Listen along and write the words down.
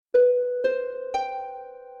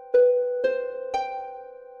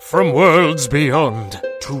from worlds beyond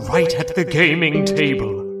to right at the gaming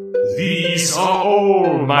table. These are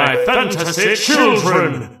all my fantasy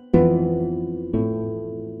children!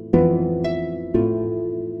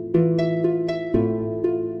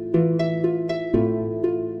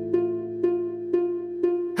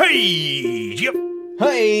 Hey, Jeff!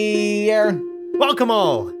 Hey, Aaron. Welcome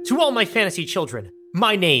all to all my fantasy children.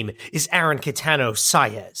 My name is Aaron Catano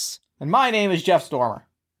Saez. And my name is Jeff Stormer.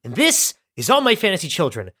 And this is All My Fantasy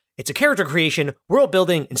Children. It's a character creation, world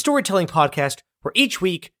building, and storytelling podcast where each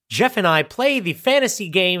week Jeff and I play the fantasy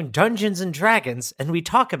game Dungeons and Dragons, and we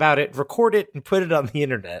talk about it, record it, and put it on the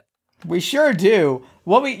internet. We sure do.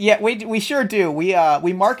 We sure do. We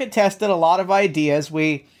market tested a lot of ideas.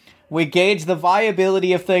 We gauged the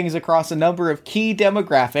viability of things across a number of key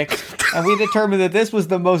demographics, and we determined that this was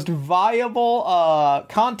the most viable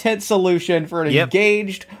content solution for an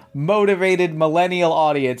engaged, motivated millennial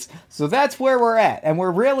audience. So that's where we're at, and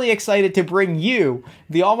we're really excited to bring you,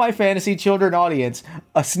 the All My Fantasy Children audience,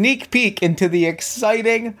 a sneak peek into the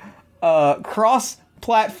exciting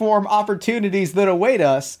cross-platform opportunities that await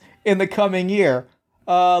us in the coming year.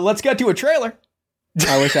 Let's get to a trailer.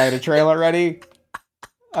 I wish I had a trailer ready.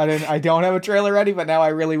 I don't have a trailer ready, but now I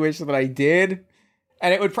really wish that I did.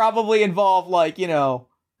 And it would probably involve, like, you know,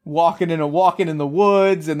 walking in the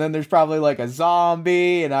woods, and then there's probably like a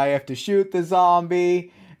zombie, and I have to shoot the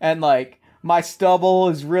zombie, and like my stubble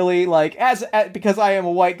is really like because I am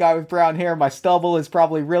a white guy with brown hair, my stubble is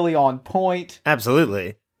probably really on point.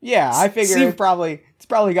 Absolutely. Yeah, I figure it's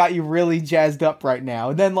probably got you really jazzed up right now.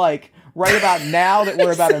 And then like right about now that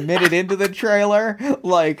we're about a minute into the trailer,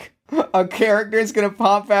 like a character is going to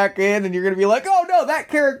pop back in and you're going to be like, oh no, that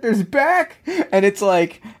character's back. And it's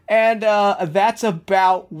like, and that's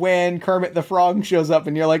about when Kermit the Frog shows up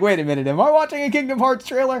and you're like, wait a minute, am I watching a Kingdom Hearts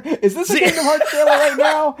trailer? Is this a Kingdom Hearts trailer right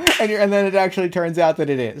now? And then it actually turns out that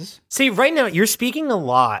it is. See, right now you're speaking a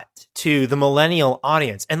lot to the millennial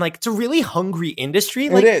audience, and like it's a really hungry industry.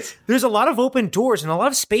 Like, it is. There's a lot of open doors and a lot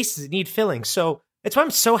of spaces that need filling. So that's why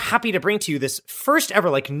I'm so happy to bring to you this first ever,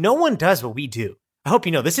 like no one does what we do. I hope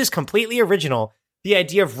you know this is completely original. The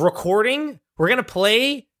idea of recording, we're going to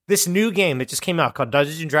play this new game that just came out called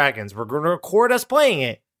Dungeons and Dragons. We're going to record us playing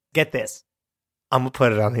it. Get this. I'm going to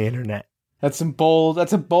put it on the internet. That's a bold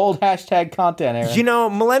hashtag content, Aaron. You know,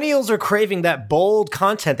 millennials are craving that bold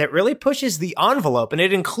content that really pushes the envelope, and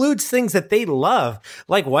it includes things that they love,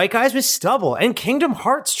 like White Guys with Stubble and Kingdom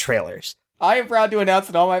Hearts trailers. I am proud to announce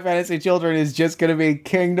that All My Fantasy Children is just going to be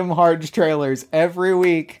Kingdom Hearts trailers every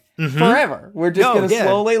week. Mm-hmm. Forever. We're just going to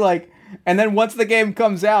slowly, like, and then once the game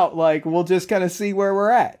comes out, like, we'll just kind of see where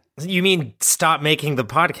we're at. You mean stop making the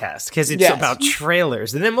podcast because it's about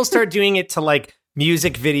trailers, and then we'll start doing it to like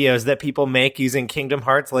music videos that people make using Kingdom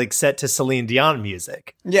Hearts, like set to Celine Dion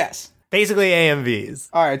music. Yes. Basically AMVs.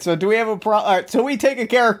 All right, so do we have a prompt? All right, so we take a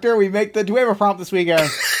character, do we have a prompt this week, Aaron?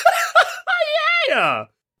 Yeah.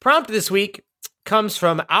 Prompt this week comes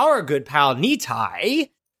from our good pal Nitai.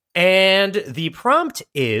 And the prompt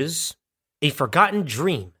is a forgotten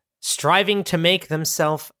dream striving to make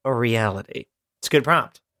themselves a reality. It's a good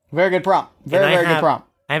prompt. Very good prompt. Very good prompt.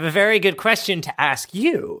 I have a very good question to ask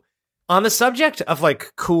you on the subject of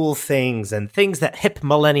like cool things and things that hip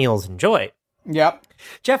millennials enjoy. Yep.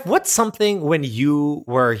 Jeff, what's something when you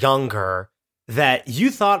were younger that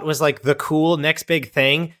you thought was like the cool next big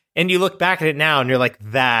thing? And you look back at it now and you're like,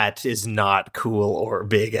 that is not cool or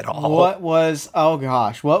big at all. What was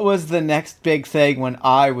the next big thing when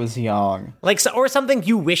I was young? Like, or something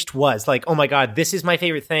you wished was like, oh my God, this is my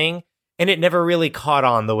favorite thing. And it never really caught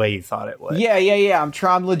on the way you thought it would. Yeah.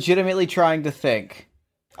 I'm legitimately trying to think.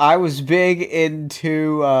 I was big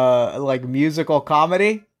into like musical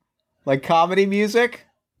comedy, like comedy music.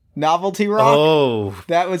 Novelty rock. Oh,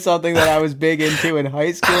 that was something that I was big into in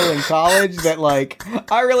high school and college. That like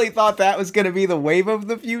I really thought that was going to be the wave of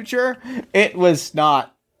the future. It was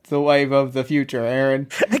not the wave of the future, Aaron.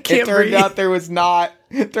 It turned out there was not.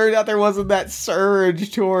 It turned out there wasn't that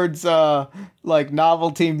surge towards like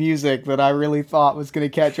novelty music that I really thought was going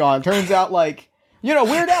to catch on. Turns out like. You know,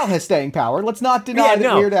 Weird Al has staying power. Let's not deny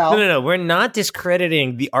that Weird Al. No. We're not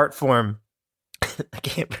discrediting the art form. I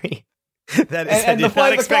can't breathe. That is, and the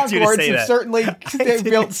Flight of the Conchords have certainly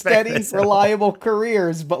built steady, reliable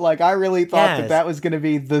careers, but like I really thought that was going to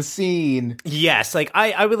be the scene. Yes, like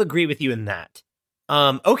I will agree with you in that.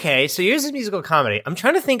 Okay, so here's this musical comedy. I'm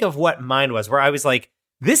trying to think of what mine was, where I was like,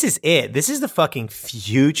 this is it. This is the fucking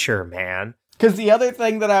future, man. Because the other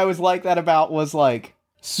thing that I was like that about was like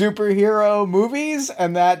superhero movies,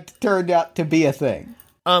 and that turned out to be a thing.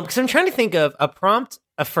 Because I'm trying to think of a prompt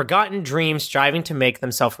a forgotten dream striving to make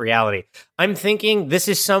themselves reality. I'm thinking this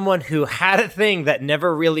is someone who had a thing that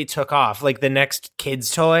never really took off, like the next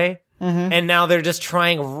kid's toy. And now they're just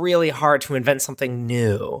trying really hard to invent something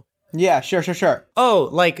new. Yeah, sure. Oh,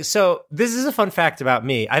 like, so this is a fun fact about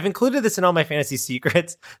me. I've included this in all my fantasy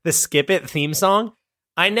secrets, the Skip It theme song.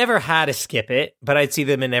 I never had a Skip It, but I'd see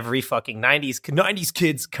them in every fucking 90s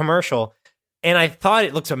kids commercial. And I thought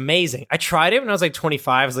it looked amazing. I tried it when I was like 25.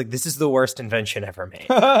 I was like, this is the worst invention ever made.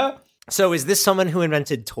 So is this someone who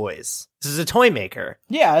invented toys? This is a toy maker.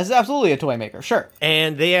 Yeah, it's absolutely a toy maker, sure.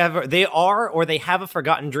 And they have a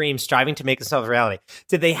forgotten dream striving to make themselves reality.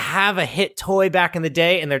 Did they have a hit toy back in the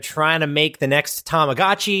day and they're trying to make the next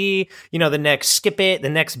Tamagotchi, the next Skip It, the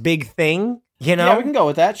next big thing, Yeah, we can go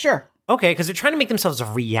with that, sure. Okay, because they're trying to make themselves a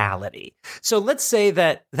reality. So let's say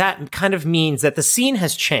that kind of means that the scene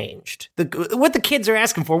has changed. What the kids are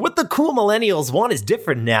asking for, what the cool millennials want is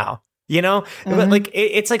different now. But like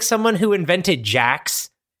it's like someone who invented Jax.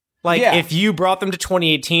 Like if you brought them to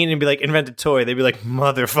 2018 and be like, invent a toy, they'd be like,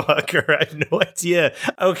 motherfucker, I have no idea.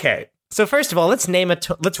 Okay, so first of all, let's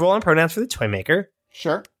roll on pronouns for the toy maker.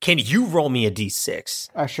 Sure. Can you roll me a d6?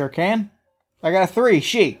 I sure can. I got a 3.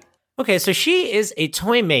 She. Okay, so she is a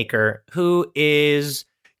toy maker who is,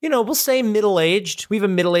 we'll say middle-aged. We have a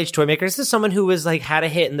middle-aged toy maker. This is someone who has like had a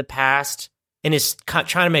hit in the past and is trying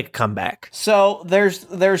to make a comeback. So there's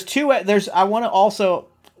two. I want to also.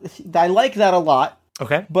 I like that a lot.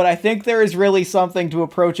 Okay, but I think there is really something to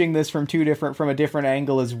approaching this from a different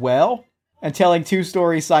angle as well, and telling two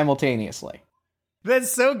stories simultaneously.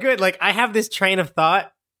 That's so good. Like I have this train of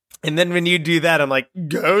thought, and then when you do that, I'm like,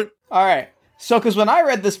 go. All right. So, because when I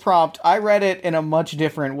read this prompt, I read it in a much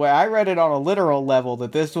different way. I read it on a literal level,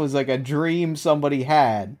 that this was like a dream somebody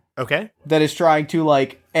had. Okay. That is trying to,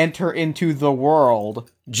 like, enter into the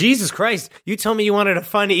world. Jesus Christ. You told me you wanted a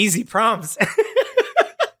fun, easy prompts.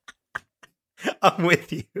 I'm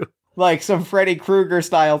with you. Like some Freddy Krueger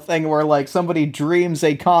style thing where, like, somebody dreams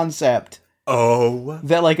a concept. Oh.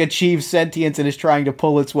 That, like, achieves sentience and is trying to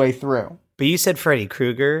pull its way through. But you said Freddy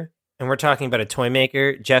Krueger. And we're talking about a toy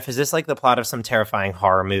maker. Jeff, is this like the plot of some terrifying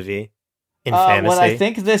horror movie in fantasy? What I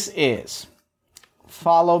think this is,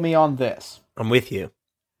 follow me on this. I'm with you.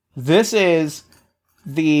 This is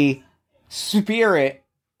the spirit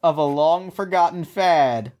of a long-forgotten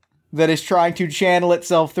fad that is trying to channel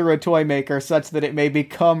itself through a toy maker such that it may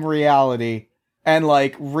become reality and,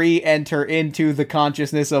 like, re-enter into the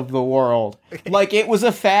consciousness of the world. Like, it was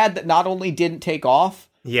a fad that not only didn't take off,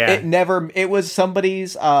 it was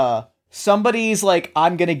somebody's, like,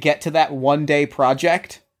 I'm gonna get to that one day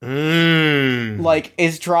project. Like,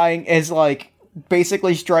 is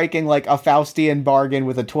basically striking, like, a Faustian bargain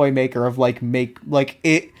with a toy maker of, like,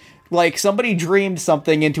 somebody dreamed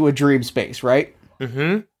something into a dream space, right?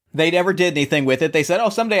 Mm-hmm. They never did anything with it. They said, oh,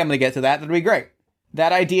 someday I'm gonna get to that. That'd be great.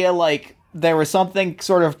 That idea, like, there was something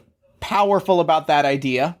sort of powerful about that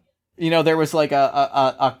idea. There was, like,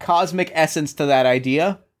 a cosmic essence to that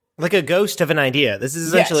idea. Like a ghost of an idea. This is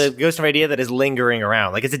essentially a ghost of an idea that is lingering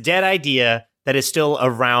around. Like, it's a dead idea that is still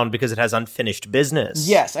around because it has unfinished business.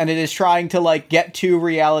 Yes, and it is trying to, like, get to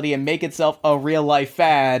reality and make itself a real-life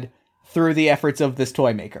fad through the efforts of this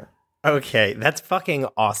toy maker. Okay, that's fucking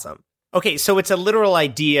awesome. Okay, so it's a literal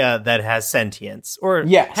idea that has sentience, or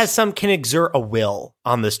can exert a will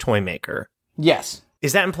on this toy maker. Yes.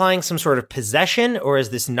 Is that implying some sort of possession, or is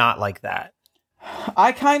this not like that?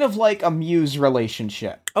 I kind of like a muse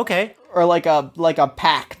relationship. Okay. Or like a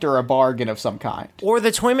pact or a bargain of some kind. Or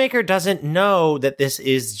the toy maker doesn't know that this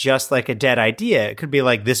is just like a dead idea. It could be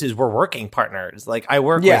like, we're working partners. Like, I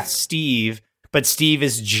work with Steve, but Steve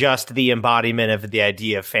is just the embodiment of the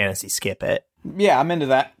idea of fantasy Skip It. Yeah, I'm into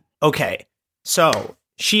that. Okay. So,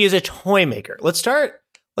 she is a toy maker. Let's start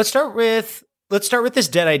with this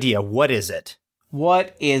dead idea. What is it?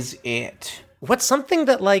 What is it? What's something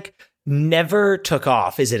that, like, never took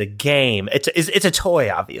off? Is it a game? It's a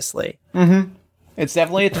toy, obviously. Mm-hmm. It's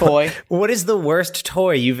definitely a toy. What is the worst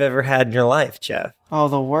toy you've ever had in your life, Jeff? Oh,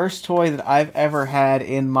 the worst toy that I've ever had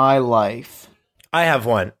in my life. I have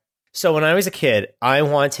one. So when I was a kid, I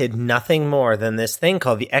wanted nothing more than this thing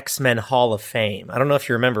called the X-Men Hall of Fame. I don't know if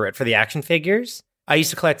you remember it, for the action figures. I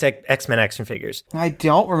used to collect X-Men action figures. I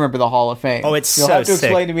don't remember the Hall of Fame. Oh, it's You'll so have to sick.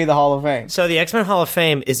 explain to me the Hall of Fame. So the X-Men Hall of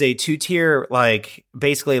Fame is a 2-tier, like,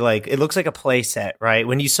 basically, like, it looks like a play set, right?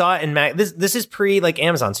 When you saw it in this is pre, like,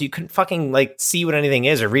 Amazon, so you couldn't fucking, like, see what anything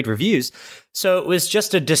is or read reviews. So it was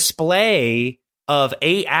just a display of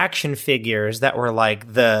 8 action figures that were,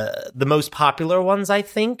 like, the most popular ones, I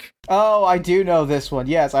think. Oh, I do know this one.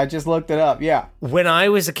 Yes, I just looked it up, yeah. When I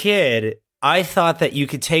was a kid, I thought that you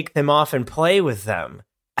could take them off and play with them.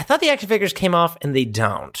 I thought the action figures came off and they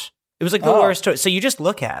don't. It was like the worst toy. So you just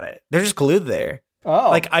look at it. They're just glued there. Oh.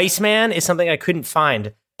 Like Iceman is something I couldn't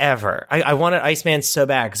find ever. I wanted Iceman so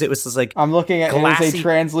bad because it was just like I'm looking at glassy. it as a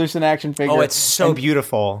translucent action figure. Oh, it's so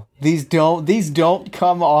beautiful. These don't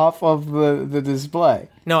come off of the display.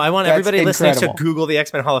 No, I want That's everybody listening incredible. to Google the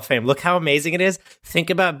X-Men Hall of Fame. Look how amazing it is. Think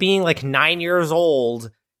about being like 9 years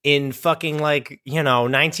old in fucking like,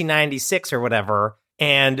 1996 or whatever.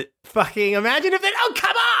 And fucking imagine if they don't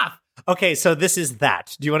come off. Okay, so this is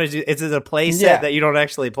that. Do you want to do, is it a play set that you don't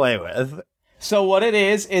actually play with? So what it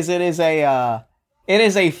is it is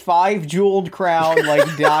a 5 jeweled crown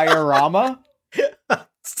like diorama.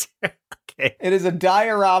 Okay. It is a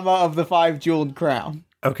diorama of the 5 jeweled crown.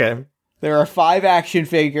 Okay. There are 5 action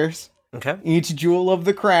figures, Okay. each jewel of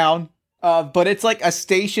the crown. But it's like a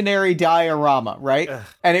stationary diorama, right? Ugh.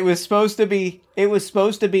 And it was supposed to be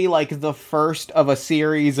like the first of a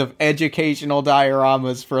series of educational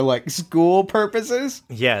dioramas for like school purposes.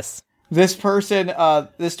 Yes. This person,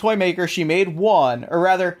 this toy maker, she made one, or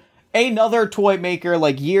rather, another toy maker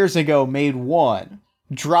like years ago made one.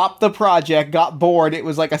 Dropped the project, got bored. It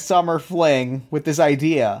was like a summer fling with this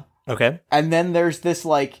idea. Okay. And then there's this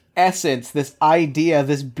like essence, this idea,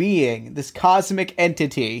 this being, this cosmic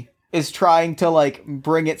entity is trying to like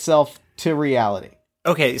bring itself to reality.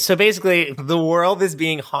 Okay, so basically the world is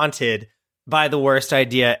being haunted by the worst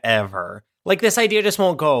idea ever. Like this idea just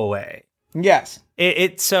won't go away. Yes.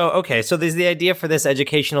 So there's the idea for this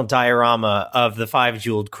educational diorama of the 5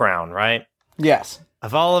 jeweled crown, right? Yes.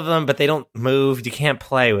 Of all of them, but they don't move. You can't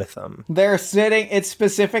play with them. They're sitting at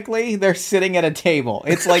a table.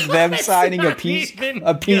 It's like them signing a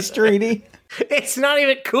peace treaty. It's not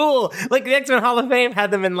even cool. Like the X-Men Hall of Fame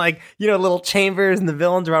had them in like, little chambers and the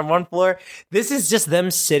villains are on one floor. This is just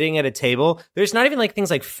them sitting at a table. There's not even like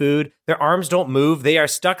things like food. Their arms don't move. They are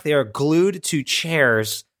stuck. They are glued to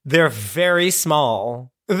chairs. They're very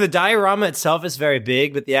small. The diorama itself is very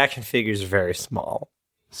big, but the action figures are very small.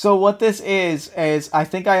 So what this is I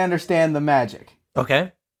think I understand the magic.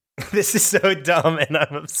 Okay. This is so dumb and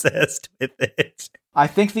I'm obsessed with it. I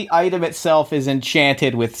think the item itself is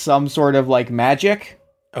enchanted with some sort of like magic.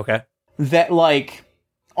 Okay. That like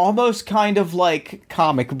almost kind of like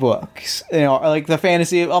comic books, like the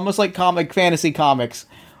fantasy, almost like fantasy comics,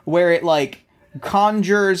 where it like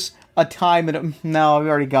conjures a time and no, I've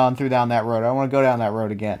already gone down that road. I want to go down that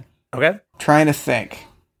road again. Okay. Trying to think.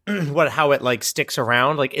 How it like sticks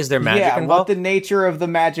around? Like, is there magic involved? What the nature of the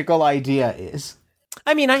magical idea is.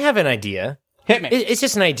 I mean, I have an idea. Hit me. It's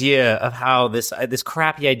just an idea of how this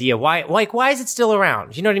crappy idea. Why is it still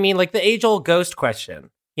around? You know what I mean? Like the age-old ghost question.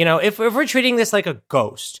 If we're treating this like a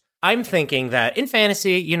ghost, I'm thinking that in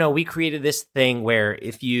fantasy, we created this thing where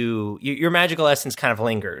if your magical essence kind of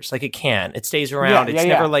lingers, like it stays around. It's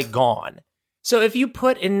never like gone. So if you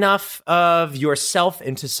put enough of yourself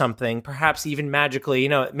into something, perhaps even magically,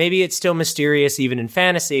 maybe it's still mysterious even in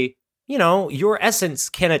fantasy. Your essence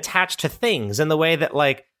can attach to things in the way that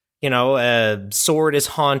like. A sword is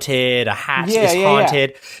haunted, a hat is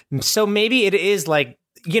haunted. Yeah. So maybe it is like,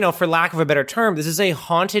 for lack of a better term, this is a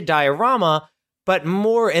haunted diorama, but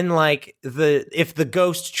more in like if the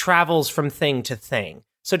ghost travels from thing to thing.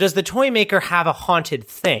 So does the toy maker have a haunted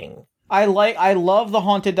thing? I love the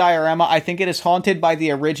haunted diorama. I think it is haunted by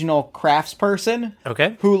the original craftsperson.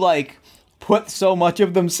 Okay. Who like put so much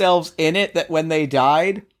of themselves in it that when they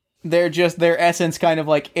died, their essence kind of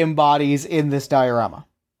like embodies in this diorama.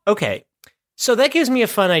 Okay, so that gives me a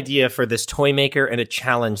fun idea for this toy maker and a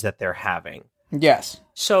challenge that they're having. Yes.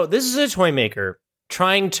 So this is a toy maker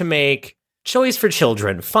trying to make toys for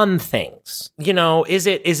children, fun things. Is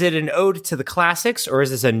it an ode to the classics, or is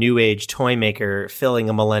this a new age toy maker filling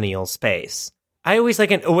a millennial space? I always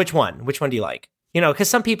like which one? Which one do you like? Because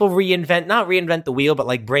some people not reinvent the wheel, but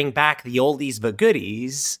like bring back the oldies but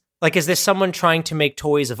goodies. Like, is this someone trying to make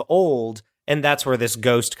toys of old, and that's where this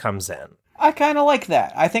ghost comes in? I kind of like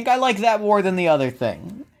that. I think I like that more than the other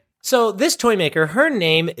thing. So this toy maker, her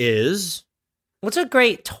name is... What's a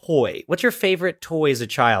great toy? What's your favorite toy as a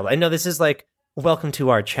child? I know this is like, welcome to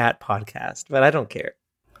our chat podcast, but I don't care.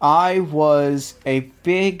 I was a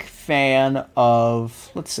big fan of...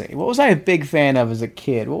 Let's see. What was I a big fan of as a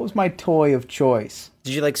kid? What was my toy of choice?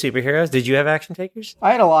 Did you like superheroes? Did you have action figures?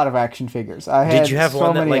 I had a lot of action figures. Did you have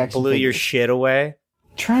one that like blew your shit away?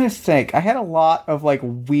 Trying to think. I had a lot of like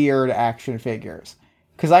weird action figures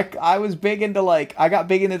because I was big into like I got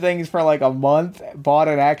big into things for like a month, bought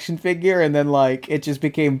an action figure, and then like it just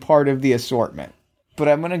became part of the assortment. But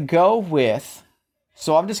I'm gonna go with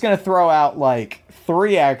So I'm just going to throw out like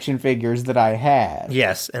 3 action figures that I had.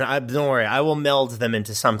 Yes, and don't worry, I will meld them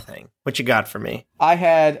into something. What you got for me? I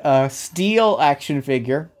had a Steel action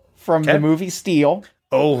figure from the movie Steel.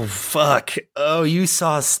 Oh, fuck. Oh, you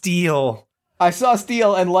saw Steel. I saw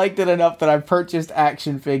Steel and liked it enough that I purchased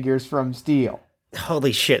action figures from Steel.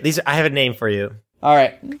 Holy shit. I have a name for you. All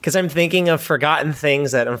right. Because I'm thinking of forgotten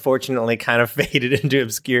things that unfortunately kind of faded into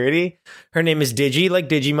obscurity. Her name is Digi, like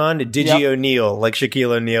Digimon. Digi O'Neill, like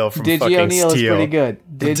Shaquille O'Neal from Digi fucking O'Neill Steel. is pretty good.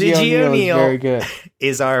 Digi O'Neill is very good.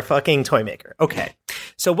 Is our fucking toy maker. Okay.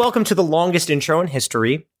 So welcome to the longest intro in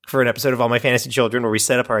history for an episode of All My Fantasy Children where we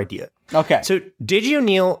set up our idea. Okay. So Digi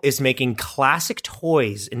O'Neill is making classic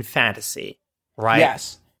toys in fantasy, right?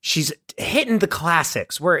 Yes. She's hitting the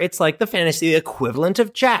classics where it's like the fantasy equivalent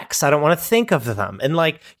of Jax. I don't want to think of them. And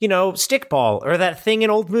like, stickball or that thing in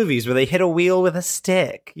old movies where they hit a wheel with a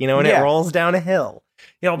stick, and it rolls down a hill.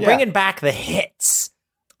 Bringing back the hits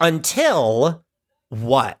until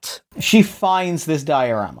what? She finds this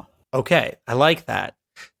diorama. Okay, I like that.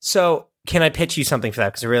 So can I pitch you something for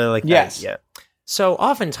that? Because I really like that. Yes. Yeah. So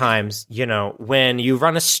oftentimes, when you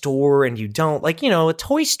run a store and you don't, a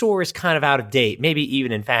toy store is kind of out of date, maybe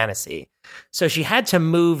even in fantasy. So she had to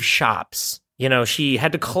move shops. She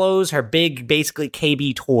had to close her big, basically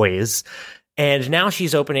KB Toys, and now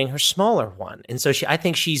she's opening her smaller one. And so I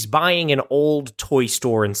think she's buying an old toy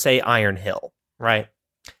store in, say, Iron Hill, right?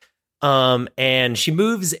 And she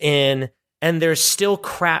moves in, and there's still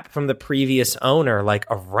crap from the previous owner,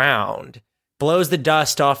 around. Blows the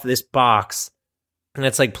dust off this box. And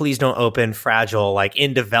it's like, please don't open, fragile,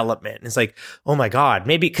 in development. And it's like, oh my God,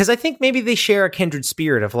 maybe, because I think maybe they share a kindred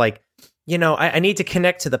spirit of I need to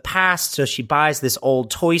connect to the past. So she buys this old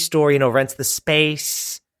toy store, rents the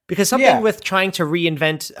space. Because something with trying to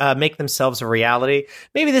reinvent, make themselves a reality.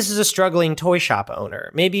 Maybe this is a struggling toy shop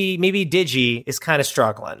owner. Maybe Digi is kind of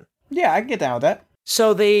struggling. Yeah, I can get down with that.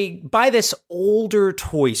 So they buy this older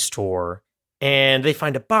toy store. And they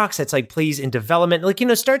find a box that's please in development.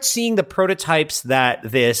 Start seeing the prototypes that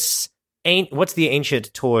this ain't. What's the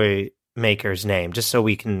ancient toy maker's name? Just so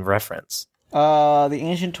we can reference. The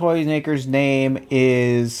ancient toy maker's name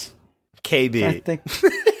is KB. I think.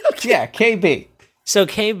 Yeah, KB. So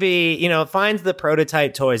KB, finds the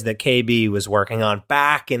prototype toys that KB was working on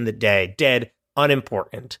back in the day. Dead,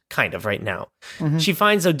 unimportant, kind of right now. Mm-hmm.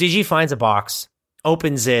 Digi finds a box,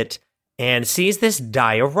 opens it, and sees this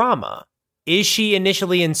diorama. Is she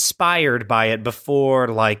initially inspired by it before,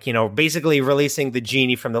 basically releasing the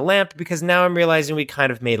genie from the lamp? Because now I'm realizing we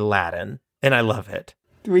kind of made Aladdin, and I love it.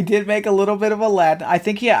 We did make a little bit of Aladdin. I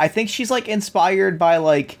think she's, inspired by,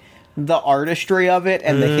 the artistry of it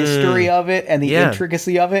and the history of it and the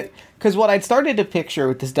intricacy of it. Because what I'd started to picture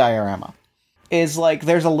with this diorama is,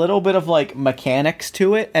 there's a little bit of, mechanics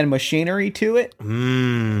to it and machinery to it.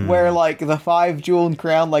 Where, the 5 jeweled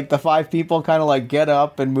crown, the 5 people kind of, get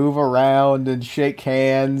up and move around and shake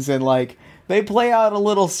hands and, they play out a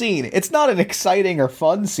little scene. It's not an exciting or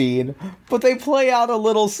fun scene, but they play out a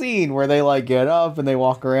little scene where they, get up and they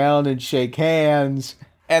walk around and shake hands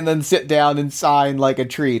and then sit down and sign, a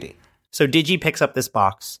treaty. So Digi picks up this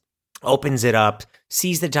box, opens it up,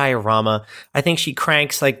 sees the diorama. I think she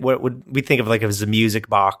cranks what would we think of as a music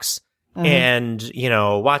box, and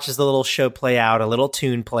watches the little show play out. A little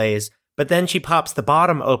tune plays, but then she pops the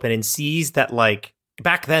bottom open and sees that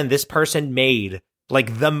back then this person made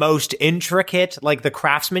the most intricate. The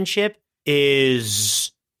craftsmanship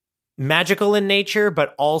is magical in nature,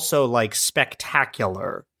 but also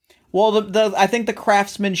spectacular. Well, I think the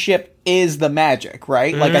craftsmanship is the magic,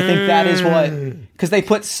 right? I think that is what... Because they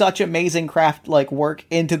put such amazing craft, work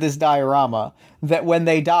into this diorama that when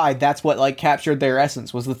they died, that's what, captured their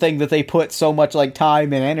essence, was the thing that they put so much,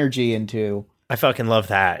 time and energy into. I fucking love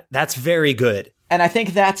that. That's very good. And I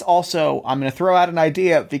think that's also... I'm going to throw out an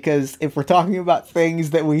idea, because if we're talking about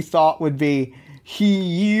things that we thought would be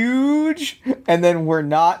huge, and then we're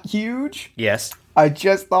not huge... Yes. I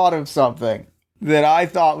just thought of something that I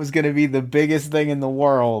thought was going to be the biggest thing in the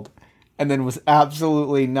world, and then was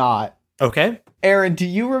absolutely not. Okay. Aaron, do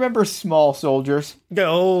you remember Small Soldiers?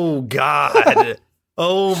 Oh, God.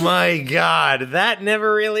 Oh, my God. That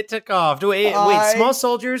never really took off. Wait, Small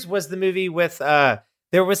Soldiers was the movie with,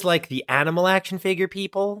 there was, the animal action figure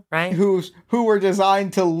people, right? Who were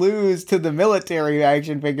designed to lose to the military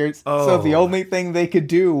action figures, so the only thing they could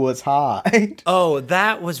do was hide. Oh,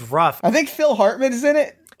 that was rough. I think Phil Hartman is in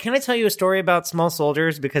it. Can I tell you a story about Small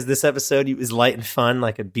Soldiers? Because this episode is light and fun,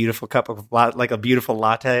 like a beautiful a beautiful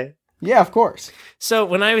latte. Yeah, of course. So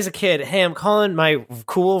when I was a kid, hey, I'm calling my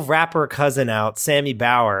cool rapper cousin out, Sammy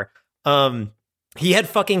Bauer. He had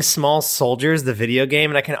fucking Small Soldiers, the video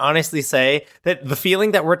game, and I can honestly say that the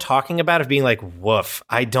feeling that we're talking about of being like, woof,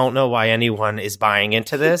 I don't know why anyone is buying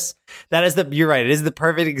into this. You're right, it is the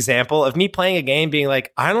perfect example of me playing a game being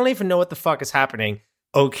like, I don't even know what the fuck is happening.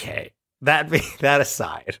 Okay, that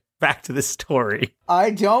aside, back to the story. I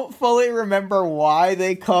don't fully remember why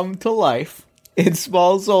they come to life in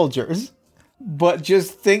Small Soldiers, but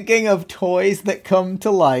just thinking of toys that come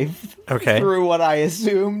to life through what I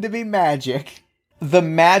assume to be magic. The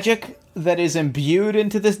magic that is imbued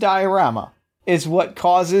into this diorama is what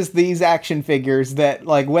causes these action figures that,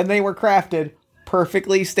 like, when they were crafted,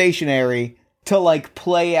 perfectly stationary, to, like,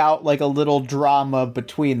 play out, like, a little drama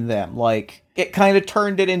between them. Like, it kind of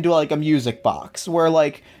turned it into, like, a music box, where,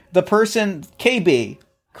 like, the person, KB,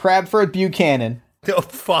 Crabford Buchanan. Oh,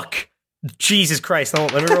 fuck. Jesus Christ.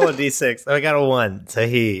 Let me roll a d6. I got a 1. So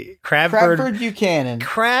Crabford Buchanan.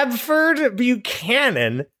 Crabford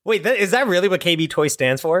Buchanan? Wait, is that really what KB Toy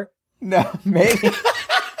stands for? No, maybe.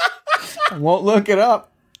 I won't look it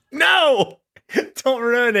up. No! Don't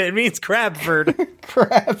ruin it. It means Crabford.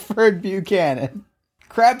 Crabford Buchanan.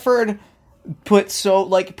 Crabford put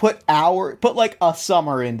like a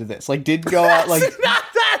summer into this. Like, did go out like not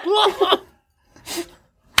that long.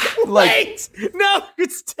 Wait, no,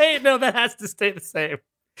 that has to stay the same.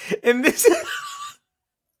 And this,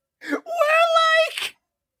 we're like,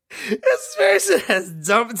 this person has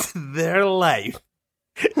dumped their life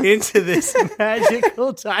into this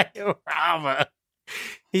magical diorama.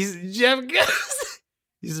 Jeff goes,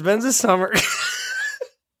 he spends a summer, he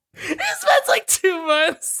spends like 2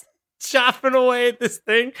 months chopping away at this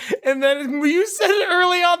thing, and then you said it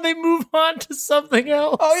early on, they move on to something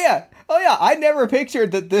else. Oh yeah, I never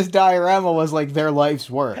pictured that this diorama was like their life's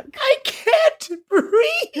work. I can't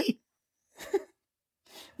breathe.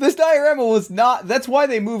 This diorama was not, that's why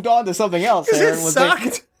they moved on to something else. It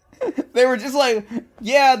sucked. They were just like,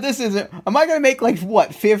 yeah, this isn't, am I gonna make like,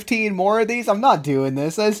 15 more of these? I'm not doing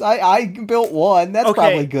this. I built one, that's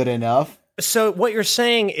probably good enough. So what you're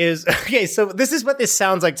saying is, okay, so this is what this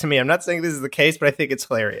sounds like to me. I'm not saying this is the case, but I think it's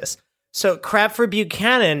hilarious. So Crabford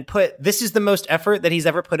Buchanan this is the most effort that he's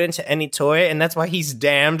ever put into any toy, and that's why he's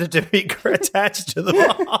damned to be attached to the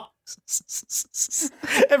box.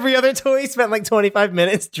 Every other toy he spent like 25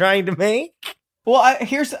 minutes trying to make. Well,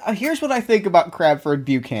 here's what I think about Crabford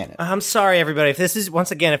Buchanan. I'm sorry, everybody. If this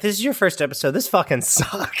is your first episode, this fucking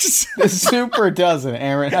sucks. This super doesn't,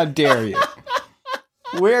 Aaron. How dare you?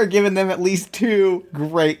 We're giving them at least 2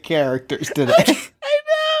 great characters today. I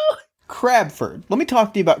know. Crabford. Let me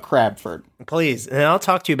talk to you about Crabford. Please, and I'll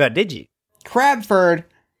talk to you about Digi. Crabford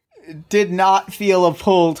did not feel a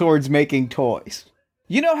pull towards making toys.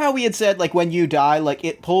 You know how we had said, like, when you die, like,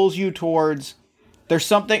 it pulls you towards,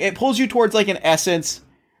 it pulls you towards, like, an essence,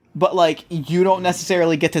 but, like, you don't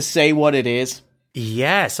necessarily get to say what it is?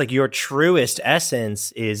 Yes, like your truest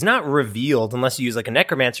essence is not revealed unless you use like a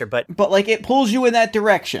necromancer, but like it pulls you in that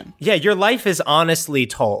direction. Yeah, your life is honestly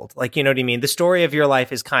told. Like, you know what I mean? The story of your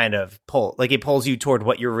life is kind of it pulls you toward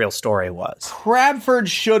what your real story was.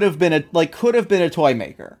 Crabford could have been a toy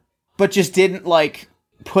maker, but just didn't like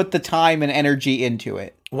put the time and energy into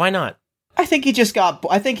it. Why not? I think he got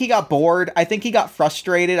bored. I think he got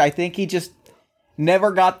frustrated. I think he just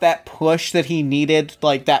never got that push that he needed,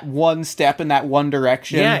 like that one step in that one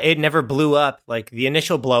direction. Yeah, it never blew up. Like the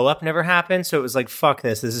initial blow up never happened, so it was like, fuck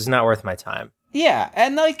this is not worth my time. Yeah,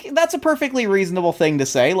 and like that's a perfectly reasonable thing to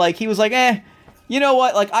say. Like he was like, you know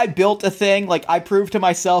what? Like I built a thing, like I proved to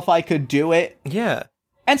myself I could do it. Yeah.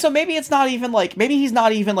 And so maybe he's not even like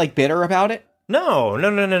bitter about it.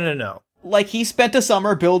 No. Like he spent a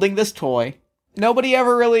summer building this toy. Nobody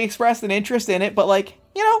ever really expressed an interest in it, but like,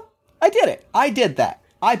 you know, I did it. I did that.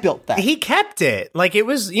 I built that. He kept it. Like it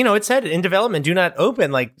was, you know, it said in development, do not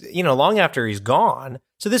open, like, you know, long after he's gone.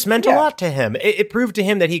 So this meant a lot to him. It proved to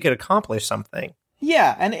him that he could accomplish something.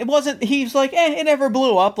 Yeah, and it wasn't, he's like, it never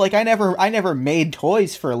blew up. Like I never made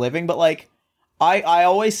toys for a living, but like, I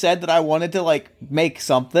always said that I wanted to like make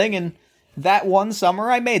something, and that one summer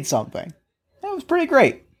I made something. That was pretty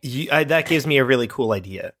great. That gives me a really cool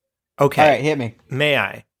idea. Okay. All right, hit me. May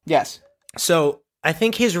I? Yes. So I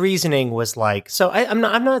think his reasoning was like, I'm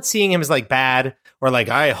not seeing him as like bad or like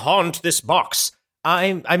I haunt this box.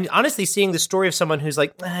 I'm honestly seeing the story of someone who's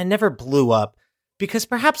like, I never blew up because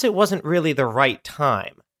perhaps it wasn't really the right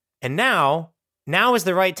time. And now is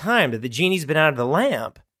the right time that the genie's been out of the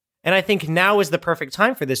lamp. And I think now is the perfect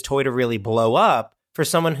time for this toy to really blow up for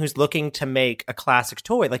someone who's looking to make a classic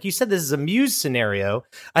toy. Like you said, this is a Muse scenario.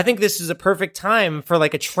 I think this is a perfect time for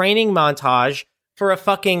like a training montage for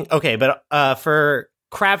for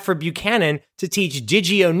Crabford Buchanan to teach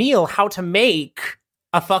Digi O'Neill how to make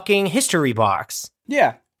a fucking history box.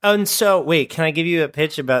 Yeah. And so, wait, can I give you a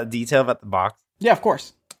pitch about detail about the box? Yeah, of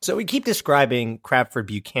course. So we keep describing Crabford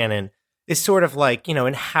Buchanan is sort of like,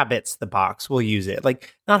 inhabits the box. We'll use it.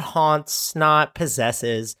 Like, not haunts, not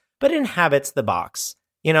possesses, but inhabits the box.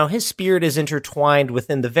 His spirit is intertwined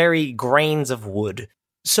within the very grains of wood.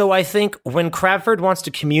 So I think when Crabford wants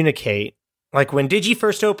to communicate, like when Digi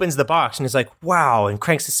first opens the box and is like, wow, and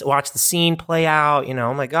watch the scene play out,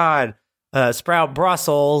 oh my God, Sprout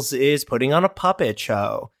Brussels is putting on a puppet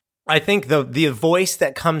show. I think the voice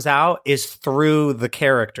that comes out is through the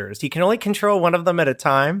characters. He can only control one of them at a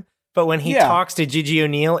time, but when he talks to Gigi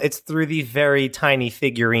O'Neill, it's through the very tiny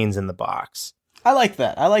figurines in the box. I like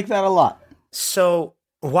that. I like that a lot. So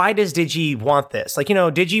why does Digi want this? Like,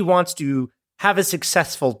 Digi wants to have a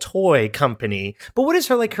successful toy company, but what is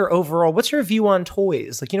her overall, what's her view on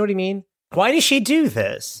toys? Like, you know what I mean? Why does she do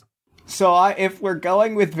this? So if we're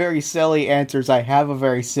going with very silly answers, I have a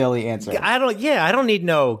very silly answer. I don't need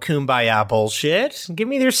no kumbaya bullshit. Give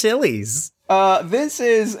me their sillies. Then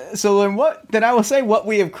I will say what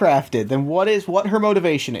we have crafted. Then what her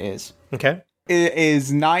motivation is. Okay.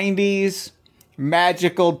 Is 90s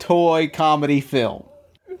magical toy comedy film.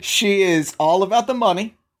 She is all about the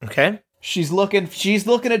money. Okay. She's looking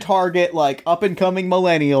to target like up and coming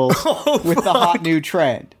millennials with the hot new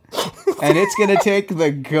trend. And it's going to take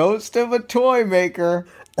the ghost of a toy maker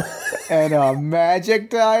and a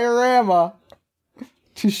magic diorama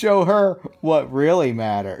to show her what really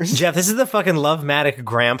matters. Jeff, this is the fucking Love-Matic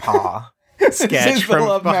Grandpa sketch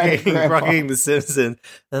from fucking The Simpsons.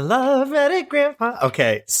 The Love-Matic Grandpa.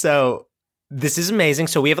 Okay, so this is amazing.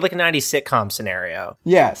 So we have like a 90s sitcom scenario.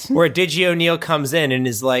 Yes. Where Digi O'Neill comes in and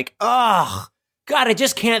is like, oh, God, I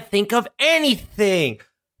just can't think of anything.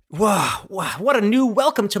 Wow, what a new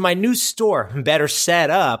welcome to my new store. Better set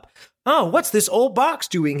up. Oh, what's this old box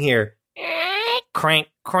doing here? Crank,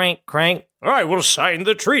 crank, crank. I will sign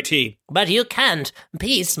the treaty. But you can't.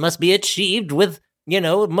 Peace must be achieved with,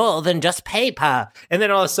 more than just paper. And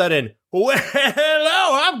then all of a sudden, well,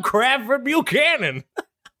 hello, I'm Crabford Buchanan.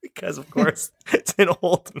 Because, of course, it's an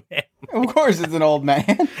old man. Of course it's an old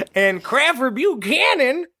man. And Crabford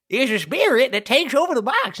Buchanan is a spirit that takes over the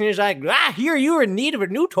box and is like, I hear you're in need of a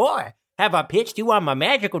new toy. Have I pitched you on my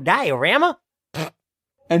magical diorama?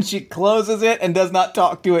 And she closes it and does not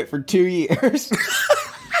talk to it for 2 years.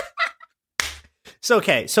 All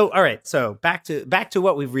right. So back to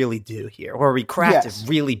what we really do here, where we craft a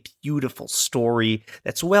really beautiful story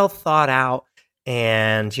that's well thought out,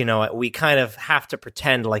 and we kind of have to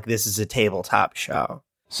pretend like this is a tabletop show.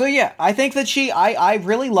 So yeah, I think that I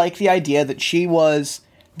really like the idea that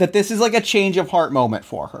this is like a change of heart moment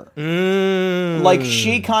for her. Like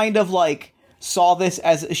she kind of like saw this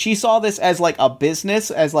as like a business,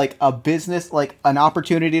 like an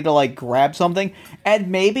opportunity to like grab something, and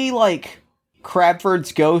maybe like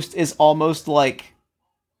Crabford's ghost is almost like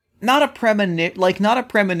not a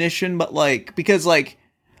premonition, but like, because like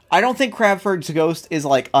I don't think Crabford's ghost is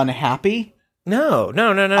like unhappy. No.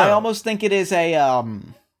 I almost think it is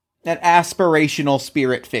an aspirational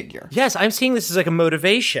spirit figure. Yes, I'm seeing this as like a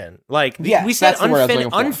motivation. Like we said,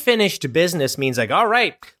 unfinished business means like, all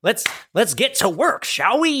right, let's get to work,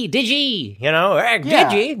 shall we, Digi?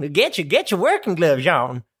 Digi, get your working gloves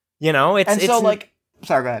on.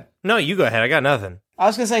 Sorry, go ahead. No, you go ahead. I got nothing. I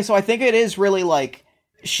was gonna say, so I think it is really like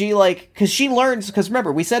because she learns. Because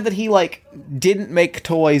remember, we said that he like didn't make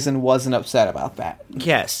toys and wasn't upset about that.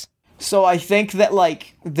 Yes. So I think that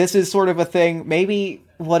like this is sort of a thing. Maybe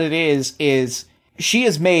what it is she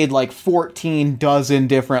has made like 14 dozen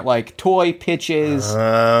different like toy pitches,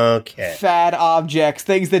 fad objects,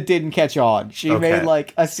 things that didn't catch on. She made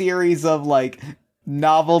like a series of like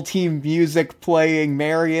novelty music playing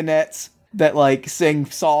marionettes that like sing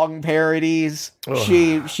song parodies.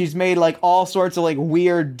 Ugh. She's made like all sorts of like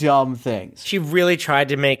weird dumb things. She really tried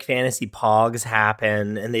to make fantasy pogs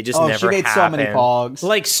happen, and they just never happened. She made so many pogs.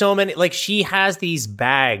 Like she has these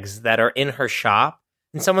bags that are in her shop,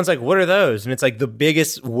 and someone's like, what are those? And it's like the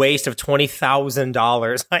biggest waste of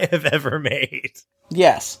 $20,000 I have ever made.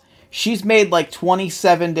 Yes. She's made like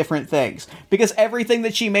 27 different things, because everything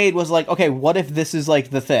that she made was like, okay, what if this is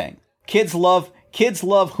like the thing? Kids love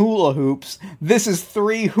hula hoops. This is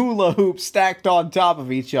 3 hula hoops stacked on top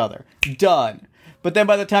of each other. Done. But then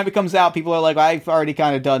by the time it comes out, people are like, I've already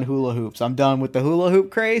kind of done hula hoops. I'm done with the hula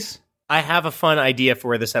hoop craze. I have a fun idea for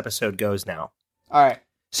where this episode goes now. All right.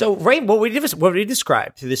 So, right, what we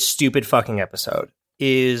described through this stupid fucking episode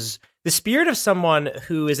is the spirit of someone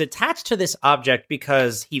who is attached to this object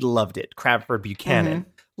because he loved it. Crabford Buchanan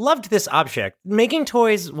loved this object. Making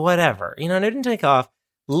toys, whatever. It didn't take off.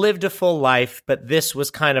 lived a full life, but this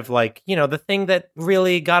was kind of like, the thing that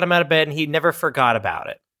really got him out of bed and he never forgot about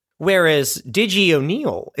it. Whereas Digi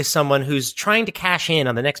O'Neill is someone who's trying to cash in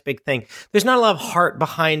on the next big thing. There's not a lot of heart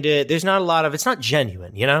behind it. There's not a lot of, it's not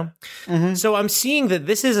genuine, Mm-hmm. So I'm seeing that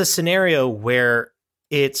this is a scenario where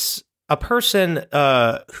it's a person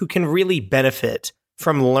who can really benefit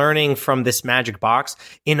from learning from this magic box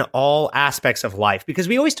in all aspects of life. Because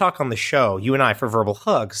we always talk on the show, you and I, for Verbal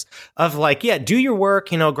Hugs, of like, yeah, do your work,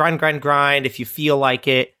 grind if you feel like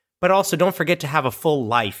it, but also don't forget to have a full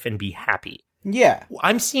life and be happy. Yeah.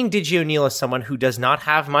 I'm seeing Digi O'Neill as someone who does not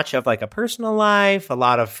have much of like a personal life, a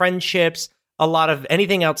lot of friendships, a lot of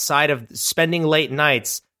anything outside of spending late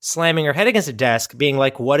nights, slamming her head against a desk, being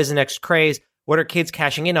like, what is the next craze? What are kids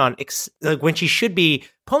cashing in on? Like when she should be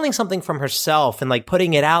pulling something from herself and like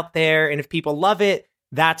putting it out there. And if people love it,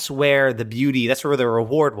 that's where the beauty, that's where the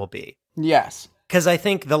reward will be. Yes. Because I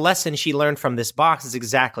think the lesson she learned from this box is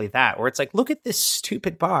exactly that, where it's like, look at this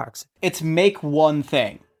stupid box. It's make one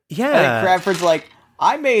thing. Yeah. And Crabford's like,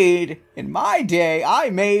 in my day, I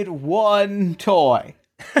made one toy.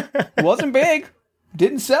 It wasn't big.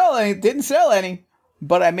 Didn't sell any,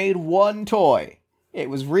 but I made one toy. It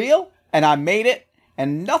was real, and I made it,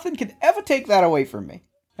 and nothing can ever take that away from me.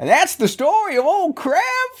 And that's the story of old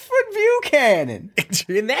Crabford Buchanan.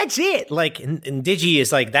 And that's it. Like, and Digi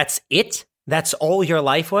is like, that's it? That's all your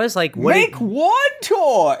life was? Like, make one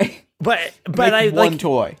toy. But make one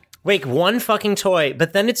toy. Make one fucking toy,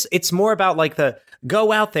 but then it's more about like the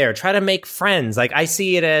go out there, try to make friends. Like I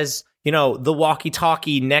see it as, the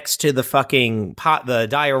walkie-talkie next to the fucking the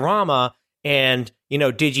diorama, and,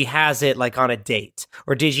 Digi has it like on a date,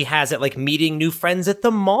 or Digi has it like meeting new friends at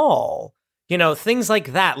the mall. Things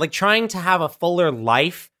like that, like trying to have a fuller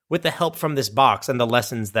life with the help from this box and the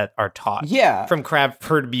lessons that are taught. Yeah. From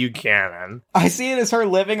Crabford Buchanan. I see it as her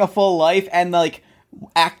living a full life and like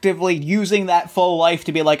actively using that full life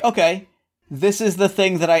to be like, okay, this is the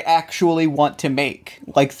thing that I actually want to make.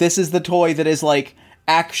 Like, this is the toy that is, like,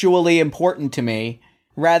 actually important to me.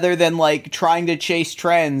 Rather than, like, trying to chase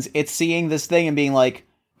trends, it's seeing this thing and being like,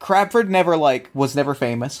 Crabford was never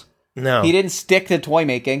famous. No. He didn't stick to toy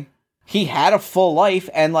making. He had a full life,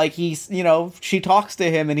 and, like, she talks to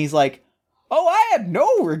him, and he's like, oh, I had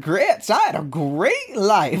no regrets. I had a great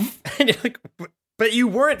life. And you're like, but you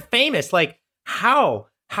weren't famous. Like, how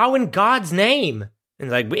in God's name? And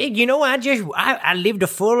like, I lived a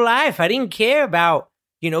full life. I didn't care about,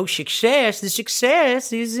 success. The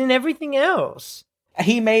success is in everything else.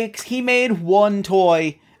 He made one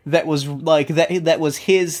toy that was like that was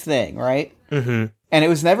his thing, right? Mm-hmm. And it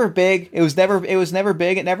was never big. It was never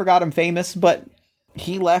big. It never got him famous, but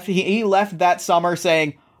he left left that summer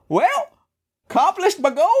saying, well, accomplished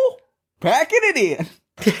my goal. Packing it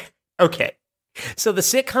in. Okay. So the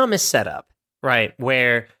sitcom is set up, right,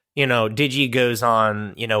 where, Digi goes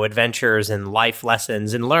on, adventures and life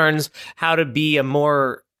lessons and learns how to be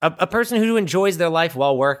a person who enjoys their life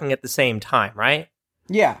while working at the same time, right?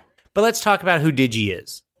 Yeah. But let's talk about who Digi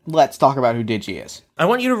is. Let's talk about who Digi is. I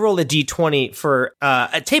want you to roll a d20 for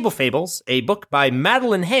Table Fables, a book by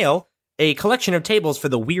Madeline Hale, a collection of tables for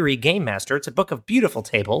the Weary Game Master. It's a book of beautiful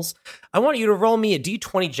tables. I want you to roll me a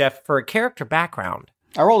d20, Jeff, for a character background.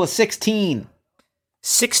 I rolled a 16.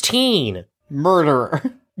 16. Murderer.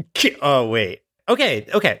 Oh, wait.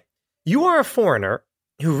 Okay. You are a foreigner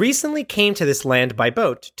who recently came to this land by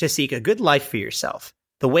boat to seek a good life for yourself.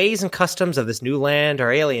 The ways and customs of this new land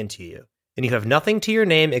are alien to you, and you have nothing to your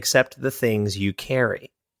name except the things you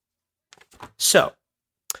carry. So,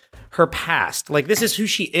 her past, like, this is who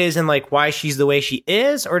she is and, like, why she's the way she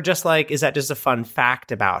is, or just, like, is that just a fun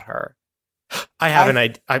fact about her? I have an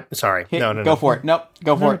idea. I'm sorry. No. Go for it. Nope.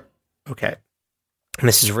 Go for it. Okay. And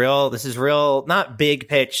this is real, not big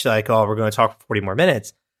pitch, like, oh, we're going to talk for 40 more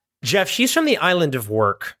minutes. Jeff, she's from the island of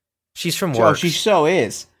Work. She's from Works. Oh, she so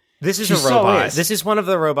is. This is a robot. This is one of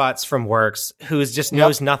the robots from Works who just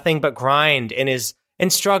knows nothing but grind and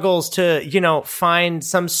struggles to, find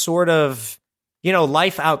some sort of,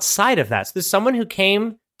 life outside of that. So there's someone who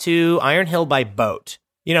came to Iron Hill by boat,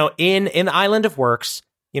 in the island of Works,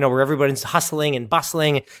 where everybody's hustling and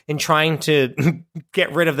bustling and trying to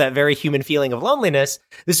get rid of that very human feeling of loneliness.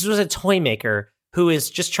 This was a toy maker who is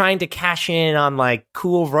just trying to cash in on, like,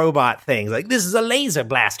 cool robot things. Like, this is a laser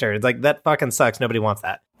blaster. It's like, that fucking sucks. Nobody wants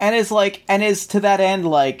that. And is to that end,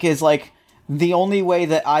 the only way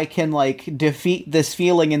that I can, defeat this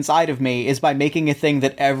feeling inside of me is by making a thing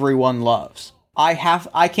that everyone loves.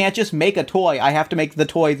 I can't just make a toy. I have to make the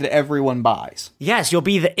toy that everyone buys. Yes, you'll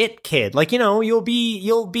be the it kid. Like, you'll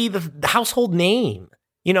be the household name.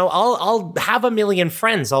 I'll have a million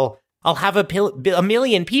friends. I'll have a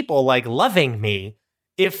million people, like, loving me.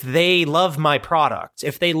 if they love my product,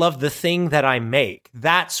 if they love the thing that I make,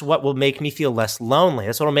 that's what will make me feel less lonely.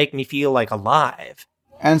 That's what will make me feel like alive.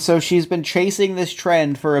 And so she's been chasing this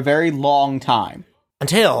trend for a very long time.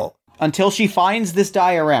 Until she finds this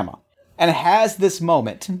diorama and has this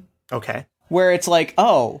moment. Okay. Where it's like,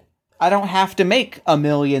 oh, I don't have to make a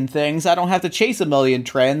million things. I don't have to chase a million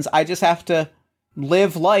trends. I just have to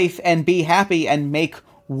live life and be happy and make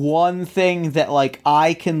one thing that, like,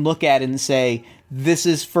 I can look at and say, this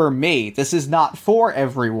is for me. This is not for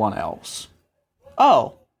everyone else.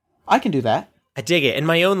 Oh, I can do that. I dig it. And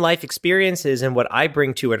my own life experiences and what I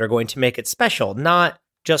bring to it are going to make it special. Not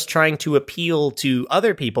just trying to appeal to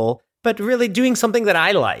other people, but really doing something that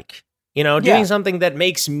I like. You know, doing something that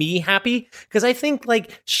makes me happy. Because I think,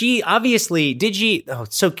 like, she obviously, Digi, oh,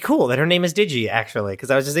 it's so cool that her name is Digi, actually,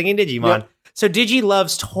 because I was just thinking Digimon. Yep. So Digi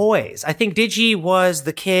loves toys. I think Digi was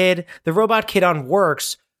the robot kid on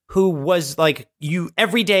Works, who was, like, you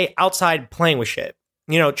every day outside playing with shit.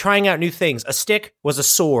 You know, trying out new things. A stick was a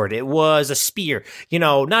sword. It was a spear. You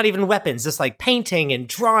know, not even weapons, just, like, painting and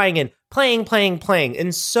drawing and playing.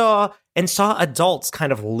 And saw adults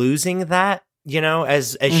kind of losing that. You know,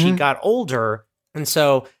 as she got older. And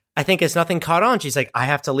so I think as nothing caught on, she's like, I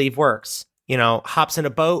have to leave Works. You know, hops in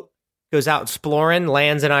a boat, goes out exploring,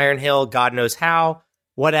 lands in Iron Hill, God knows how,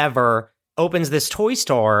 whatever, opens this toy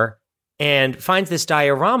store and finds this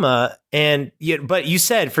diorama. But you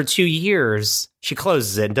said for 2 years, she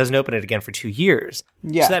closes it and doesn't open it again for 2 years.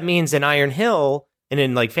 Yeah. So that means in Iron Hill and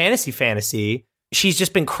in like fantasy, she's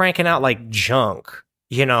just been cranking out like junk.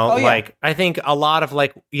 You know, like, I think a lot of,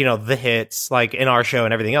 like, you know, the hits, like, in our show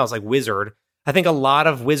and everything else, like Wizard, I think a lot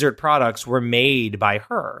of Wizard products were made by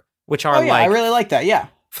her, which are, like, I really like that, yeah.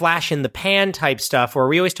 Flash in the pan type stuff, where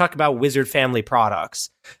we always talk about Wizard family products.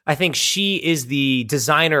 I think she is the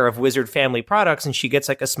designer of Wizard family products, and she gets,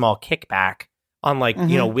 like, a small kickback on, like,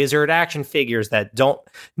 you know, Wizard action figures that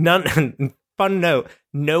fun note,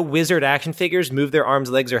 no Wizard action figures move their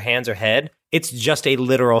arms, legs, or hands or head. It's just a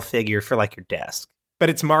literal figure for, like, your desk. But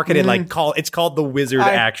it's marketed it's called the Wizard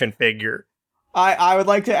action figure. I would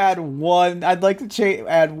like to add one. I'd like to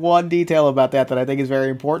add one detail about that I think is very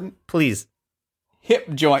important. Please.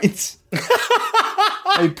 Hip joints.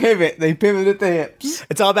 They pivot. They pivot at the hips.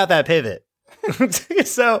 It's all about that pivot.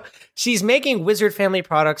 So she's making Wizard family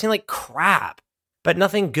products and like crap, but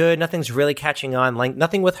nothing good. Nothing's really catching on. Like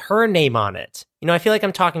nothing with her name on it. You know, I feel like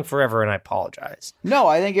I'm talking forever, and I apologize. No,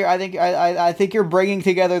 I think you're bringing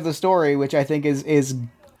together the story, which I think is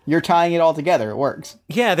you're tying it all together. It works.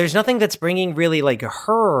 Yeah, there's nothing that's bringing really like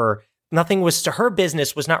her. Nothing was to her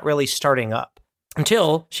business was not really starting up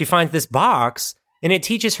until she finds this box, and it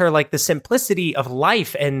teaches her like the simplicity of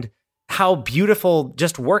life and how beautiful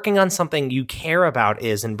just working on something you care about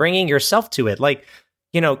is, and bringing yourself to it. Like,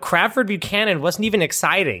 you know, Crawford Buchanan wasn't even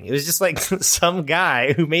exciting. It was just like some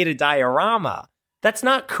guy who made a diorama. That's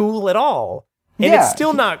not cool at all. And it's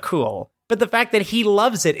still not cool. But the fact that he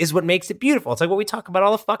loves it is what makes it beautiful. It's like what we talk about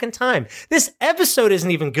all the fucking time. This episode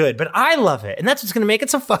isn't even good, but I love it. And that's what's going to make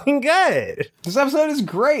it so fucking good. This episode is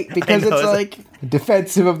great because it's like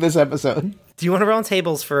defensive of this episode. Do you want to roll on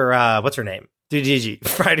tables for, what's her name? Gigi.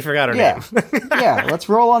 I already forgot her name. Yeah, let's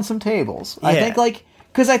roll on some tables. Yeah.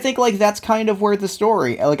 I think that's kind of where the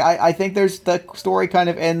story, like, I think the story kind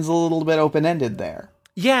of ends a little bit open-ended there.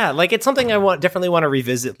 Yeah, like, it's something I definitely want to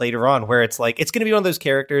revisit later on, where it's like, it's going to be one of those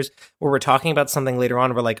characters where we're talking about something later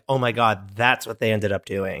on, we're like, oh my god, that's what they ended up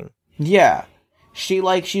doing. Yeah. She's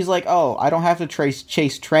like, oh, I don't have to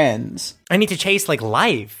chase trends. I need to chase, like,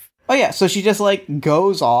 life. Oh yeah, so she just, like,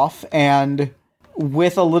 goes off and,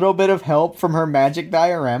 with a little bit of help from her magic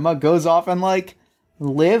diorama, goes off and, like,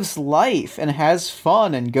 lives life and has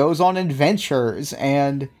fun and goes on adventures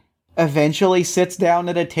and eventually sits down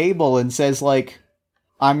at a table and says, like,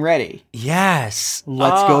 I'm ready. Yes.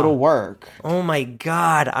 Let's go to work. Oh my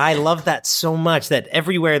god. I love that so much, that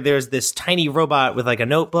everywhere there's this tiny robot with like a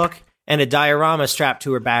notebook and a diorama strapped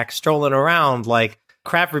to her back strolling around. Like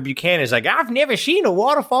Crawford Buchanan is like, I've never seen a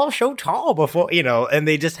waterfall so tall before, you know, and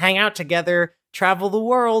they just hang out together, travel the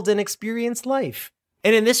world, and experience life.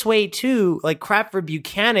 And in this way, too, like, Crawford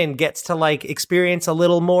Buchanan gets to, like, experience a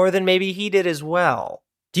little more than maybe he did as well.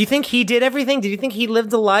 Do you think he did everything? Did you think he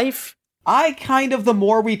lived a life? The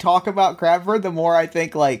more we talk about Crawford, the more I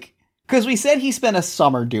think, like, because we said he spent a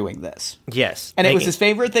summer doing this. Yes. And it was his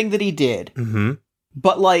favorite thing that he did. Mm-hmm.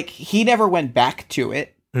 But, like, he never went back to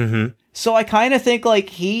it. Mm-hmm. So I kind of think, like,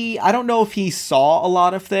 I don't know if he saw a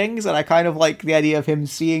lot of things, and I kind of like the idea of him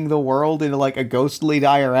seeing the world in, like, a ghostly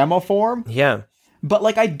diorama form. Yeah. But,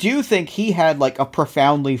 like, I do think he had, like, a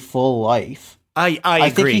profoundly full life. I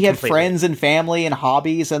agree think he had completely. Friends and family and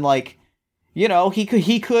hobbies, and, like, you know, he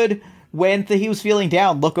could when he was feeling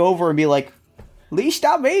down, look over and be like, "At least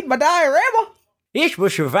I made my diorama." This will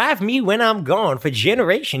survive me when I'm gone for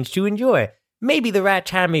generations to enjoy. Maybe the right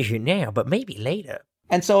time isn't now, but maybe later.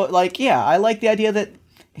 And so, like, yeah, I like the idea that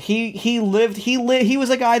he was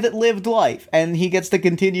a guy that lived life, and he gets to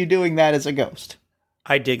continue doing that as a ghost.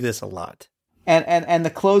 I dig this a lot. And the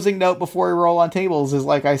closing note before we roll on tables is,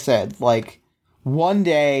 like I said, like, one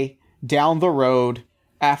day down the road,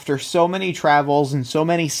 after so many travels and so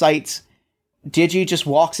many sights, Digi just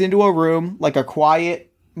walks into a room, like a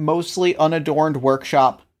quiet, mostly unadorned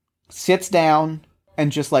workshop, sits down,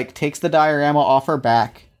 and just, like, takes the diorama off her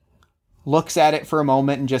back, looks at it for a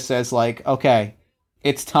moment, and just says, like, okay,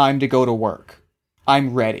 it's time to go to work.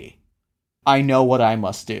 I'm ready. I know what I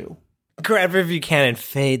must do. Cradford Buchanan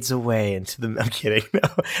fades away into the... I'm kidding. No,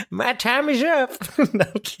 my time is up. No,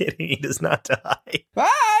 I'm kidding. He does not die.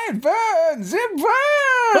 Ah, it burns! It burns!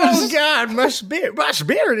 Oh, God, my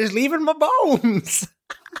spirit is leaving my bones.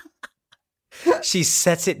 She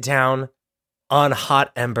sets it down on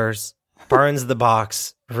hot embers, burns the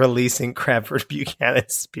box, releasing Cradford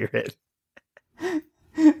Buchanan's spirit.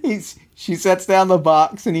 She sets down the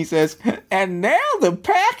box and he says, "And now the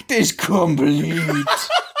pact is complete."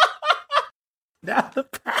 Now the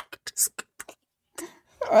pact is complete.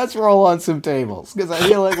 Let's roll on some tables, because I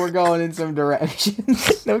feel like we're going in some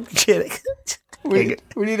directions. No kidding. We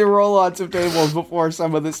need to roll on some tables before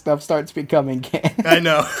some of this stuff starts becoming canon. I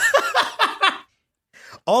know.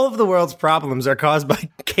 All of the world's problems are caused by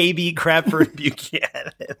KB Cradford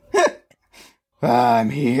Buchanan. I'm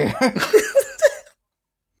here.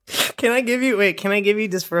 Can I give you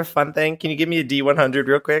just for a fun thing? Can you give me a D100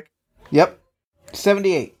 real quick? Yep.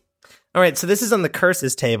 78. All right, so this is on the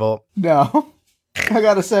curses table. No. I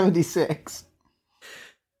got a 76.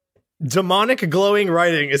 Demonic glowing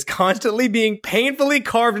writing is constantly being painfully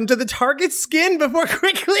carved into the target's skin before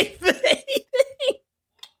quickly fading.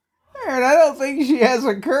 And I don't think she has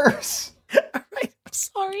a curse. All right, I'm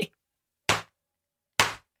sorry.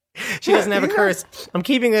 She doesn't have a curse. I'm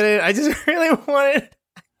keeping it in. I just really wanted...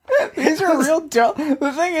 These are real dark.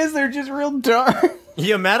 The thing is, they're just real dark.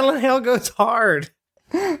 Yeah, Madeline Hale goes hard.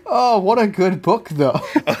 Oh, what a good book, though.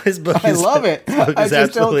 Oh, his book I love it. I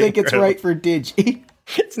just don't think it's right for Digi.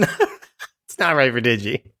 It's not right for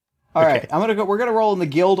Digi. All right, we're gonna roll in the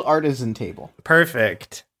guild artisan table.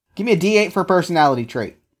 Perfect. Give me a D8 for personality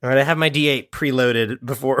trait. All right, I have my D8 preloaded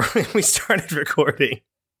before we started recording.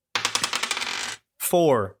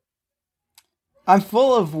 4. I'm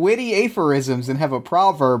full of witty aphorisms and have a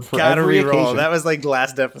proverb for every occasion. That was like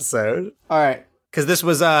last episode. All right. Because this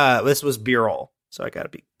was B-roll, so I gotta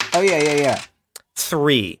be... Oh, yeah.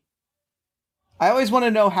 3. I always want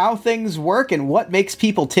to know how things work and what makes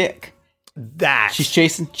people tick. That. She's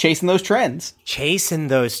chasing those trends. Chasing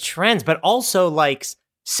those trends, but also, like...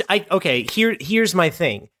 here's my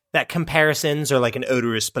thing. That comparisons are like an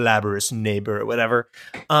odorous, palabrous neighbor or whatever.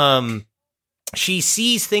 She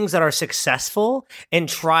sees things that are successful and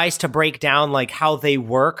tries to break down like how they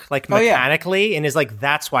work, like mechanically, and is like,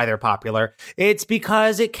 that's why they're popular. It's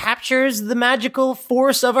because it captures the magical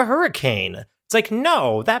force of a hurricane. It's like,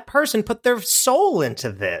 no, that person put their soul into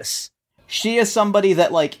this. She is somebody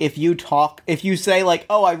that, like, if you say, like,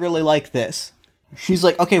 oh, I really like this, she's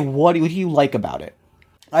like, okay, what do you like about it?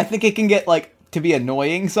 I think it can get, like, to be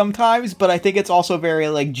annoying sometimes, but I think it's also very,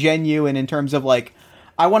 like, genuine in terms of, like,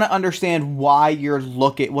 I want to understand why you're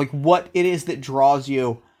looking, like, what it is that draws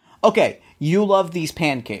you. Okay, you love these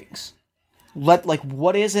pancakes.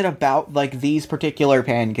 What is it about, like, these particular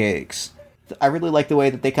pancakes? I really like the way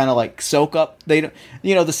that they kind of, like, soak up. The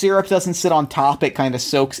syrup doesn't sit on top, it kind of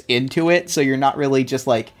soaks into it, so you're not really just,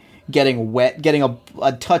 like, getting wet, getting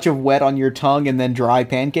a touch of wet on your tongue and then dry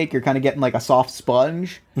pancake. You're kind of getting like a soft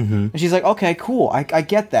sponge. Mm-hmm. And she's like, okay, cool. I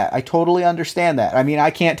get that. I totally understand that. I mean,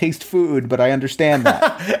 I can't taste food, but I understand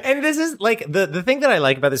that. And this is like the thing that I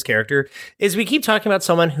like about this character is we keep talking about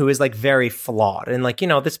someone who is like very flawed. And like,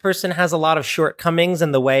 this person has a lot of shortcomings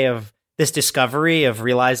in the way of this discovery of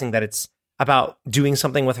realizing that it's about doing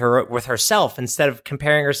something with herself instead of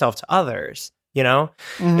comparing herself to others.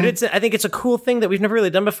 Mm-hmm. But I think it's a cool thing that we've never really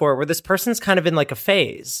done before, where this person's kind of in like a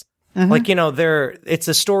phase. Mm-hmm. Like, it's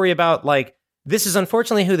a story about like, this is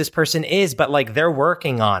unfortunately who this person is, but like they're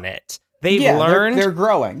working on it. They've learned. They're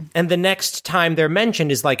growing. And the next time they're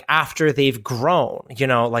mentioned is like after they've grown,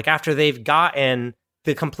 like after they've gotten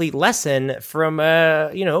the complete lesson from,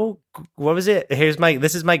 what was it?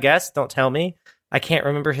 This is my guess. Don't tell me. I can't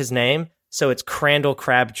remember his name. So it's Crandall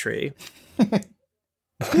Crabtree.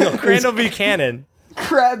 No, Crandall Buchanan.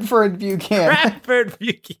 Cradford Buchanan. Cradford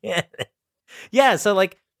Buchanan. Yeah, so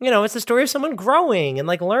like it's the story of someone growing and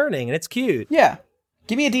like learning, and it's cute. Yeah.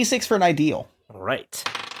 Give me a D6 for an ideal. All right.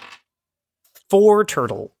 4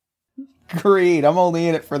 turtle. Great. I'm only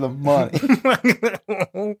in it for the money.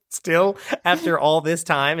 Still, after all this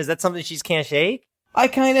time, is that something she just can't shake? I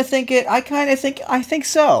think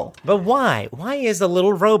so. But why? Why is the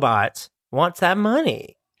little robot wants that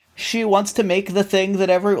money? She wants to make the thing that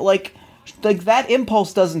like that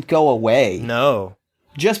impulse doesn't go away. No.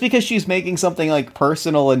 Just because she's making something like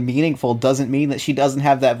personal and meaningful doesn't mean that she doesn't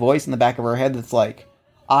have that voice in the back of her head that's like,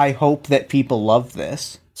 I hope that people love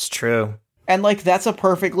this. It's true. And like that's a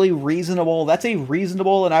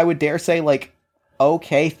reasonable and I would dare say like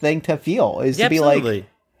okay thing to feel is to absolutely.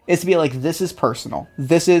 be like this is personal.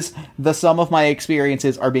 This is the sum of my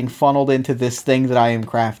experiences are being funneled into this thing that I am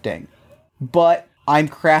crafting. But I'm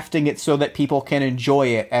crafting it so that people can enjoy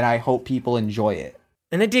it, and I hope people enjoy it.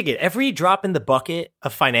 And I dig it. Every drop in the bucket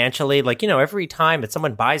of financially, like, every time that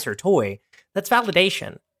someone buys her toy, that's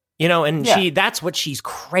validation. And that's what she's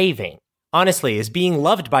craving, honestly, is being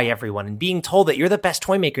loved by everyone and being told that you're the best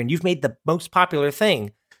toy maker and you've made the most popular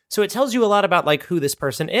thing. So it tells you a lot about, like, who this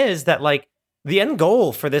person is, that, like, the end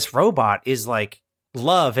goal for this robot is, like,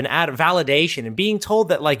 love and validation and being told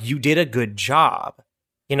that, like, you did a good job.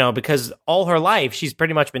 Because all her life, she's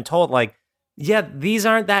pretty much been told, like, yeah, these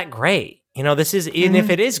aren't that great. This is, and if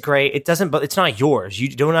it is great, it's not yours. You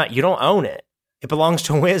don't own it. It belongs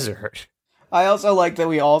to a wizard. I also like that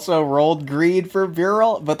we also rolled greed for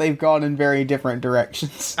Viral, but they've gone in very different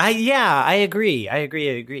directions. I agree.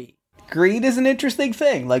 Greed is an interesting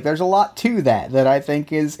thing. Like, there's a lot to that I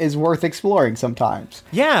think is worth exploring sometimes.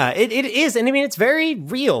 Yeah, it is. And I mean, it's very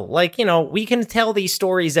real. Like, we can tell these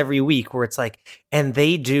stories every week where it's like, and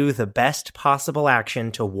they do the best possible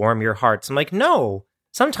action to warm your hearts. I'm like, no,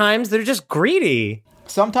 sometimes they're just greedy.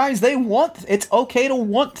 Sometimes it's okay to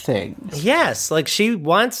want things. Yes, like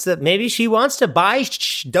maybe she wants to buy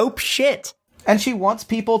dope shit. And she wants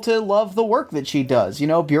people to love the work that she does.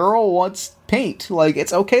 Bureau wants paint. Like,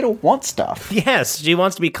 it's okay to want stuff. Yes, she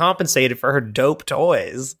wants to be compensated for her dope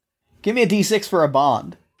toys. Give me a D6 for a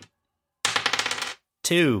bond.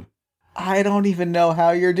 2. I don't even know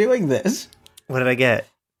how you're doing this. What did I get?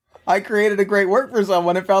 I created a great work for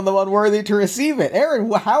someone and found them unworthy to receive it.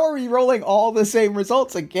 Aaron, how are we rolling all the same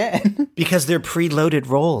results again? Because they're preloaded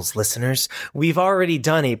rolls, listeners. We've already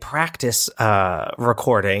done a practice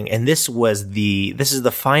recording, and this is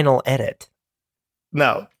the final edit.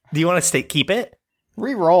 No, do you want to keep it?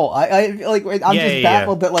 Re-roll. I'm just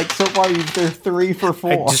baffled that like so far they're 3 for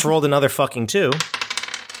 4. I just rolled another fucking 2.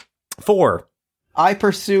 4. I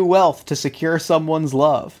pursue wealth to secure someone's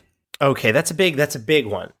love. Okay, that's a big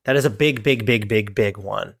one. That is a big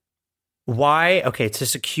one. Why? Okay, to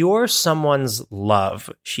secure someone's love,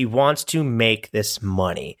 she wants to make this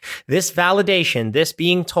money. This validation, this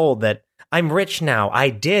being told that I'm rich now, I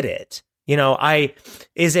did it.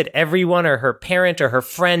 Is it everyone or her parent or her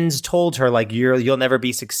friends told her like you'll never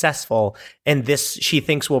be successful, and this she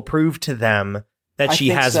thinks will prove to them that she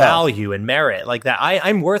has value and merit, like that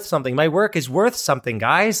I'm worth something. My work is worth something,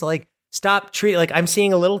 guys. Like, stop treating like I'm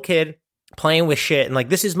seeing a little kid playing with shit and like,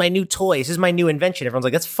 this is my new toy, this is my new invention. Everyone's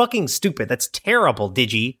like, that's fucking stupid, that's terrible,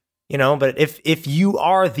 Digi. But if you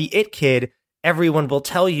are the it kid, everyone will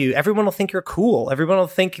think you're cool. Everyone will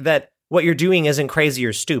think that what you're doing isn't crazy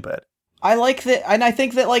or stupid. I like that, and I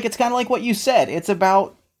think that like it's kind of like what you said. It's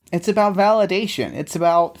about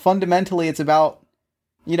validation. Fundamentally it's about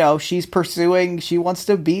she wants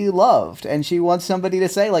to be loved, and she wants somebody to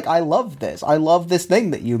say like, I love this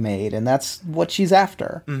thing that you made, and that's what she's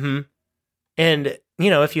after. Mm-hmm. And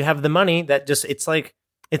if you have the money,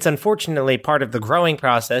 it's unfortunately part of the growing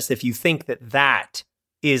process. If you think that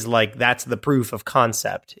is like, that's the proof of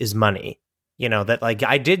concept is money, that like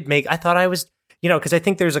I thought I was, because I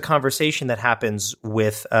think there's a conversation that happens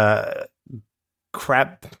with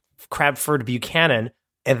Crabford Buchanan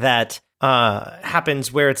that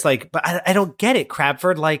happens where it's like, but I don't get it,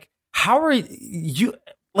 Crabford. Like, how are you?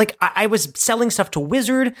 Like, I was selling stuff to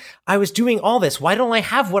Wizard. I was doing all this. Why don't I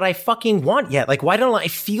have what I fucking want yet? Like, why don't I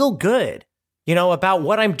feel good, about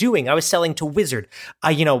what I'm doing? I was selling to Wizard.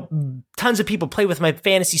 Tons of people play with my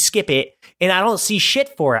fantasy Skip It, and I don't see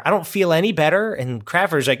shit for it. I don't feel any better. And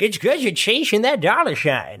Crabford's like, it's because you're chasing that dollar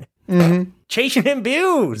shine. Mm-hmm. Chasing them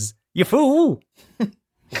views, you fool.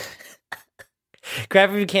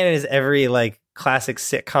 Crabford Buchanan is every like classic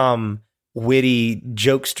sitcom witty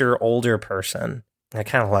jokester older person. I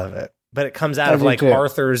kind of love it, but it comes out of like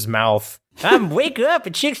Arthur's mouth. Wake up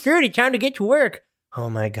at 6:30, time to get to work. Oh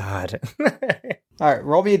my god! All right,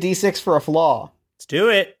 roll me a d6 for a flaw. Let's do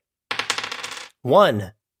it.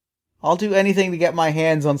 1. I'll do anything to get my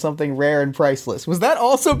hands on something rare and priceless. Was that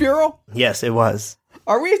also Bureau? Yes, it was.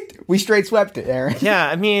 Are we straight swept it, Aaron? Yeah,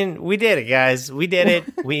 I mean, we did it, guys. We did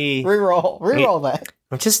it. We reroll that.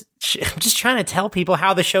 I'm just trying to tell people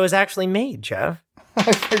how the show is actually made, Jeff.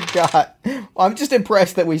 I forgot. I'm just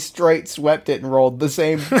impressed that we straight swept it and rolled the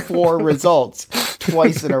same 4 results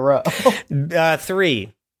twice in a row.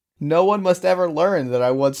 3. No one must ever learn that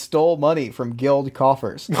I once stole money from guild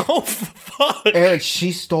coffers. Oh, fuck. Aaron,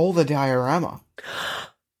 she stole the diorama.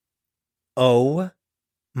 Oh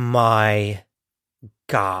my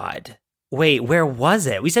God. Wait, where was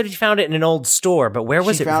it? We said we found it in an old store, but where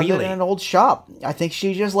was it really? She found it in an old shop. I think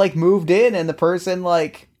she just, moved in and the person,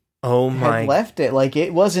 oh my, had left it.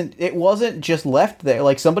 It wasn't just left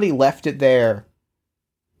there. Somebody left it there.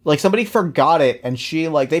 Somebody forgot it and she,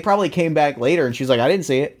 they probably came back later and she's like, I didn't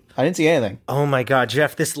see it. I didn't see anything. Oh my God,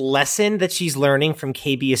 Jeff, this lesson that she's learning from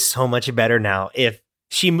KB is so much better now. If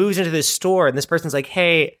she moves into this store and this person's like,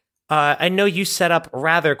 hey, I know you set up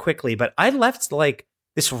rather quickly, but I left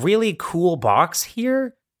this really cool box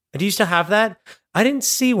here. Do you still have that? I didn't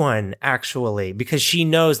see one, actually, because she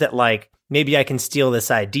knows that, maybe I can steal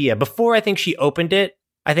this idea. Before I think she opened it,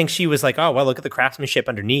 I think she was like, oh, well, look at the craftsmanship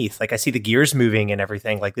underneath. I see the gears moving and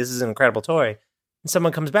everything. This is an incredible toy. And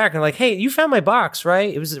someone comes back and hey, you found my box,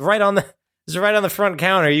 right? It was right on the front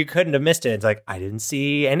counter. You couldn't have missed it. It's I didn't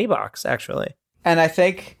see any box, actually. And I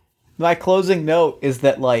think my closing note is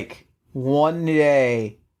that, one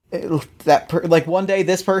day... one day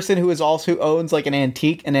this person who owns an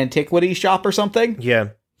antiquity shop or something. Yeah.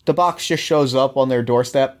 The box just shows up on their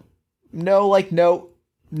doorstep. No note,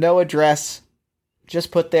 no address,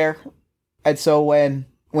 just put there. And so when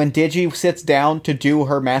Digi sits down to do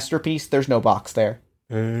her masterpiece, there's no box there.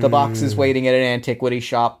 The box is waiting at an antiquity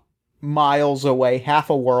shop miles away, half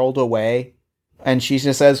a world away. And she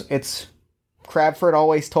just says, it's Crabford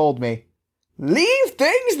always told me, leave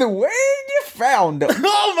things the way you found them.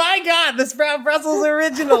 Oh my God, the Sprout Brussels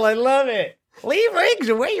original. I love it. Leave things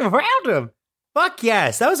the way you found them. Fuck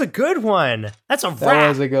yes, that was a good one. That's a wrap. That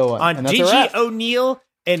was a good one. On Gigi O'Neill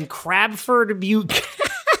and Crabford Buchanan.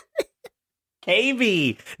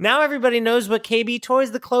 KB. Now everybody knows what KB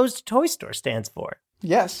Toys, the closed toy store, stands for.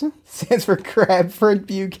 Yes, stands for Crabford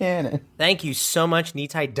Buchanan. Thank you so much,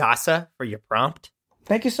 Nitai Dasa, for your prompt.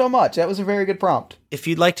 Thank you so much. That was a very good prompt. If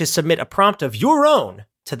you'd like to submit a prompt of your own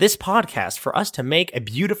to this podcast for us to make a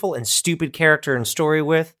beautiful and stupid character and story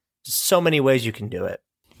with, there's so many ways you can do it.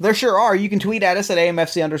 There sure are. You can tweet at us at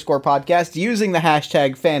AMFC_podcast using the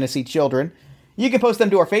hashtag FantasyChildren. You can post them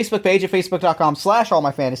to our Facebook page at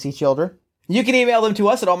facebook.com/allmyfantasychildren. You can email them to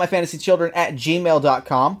us at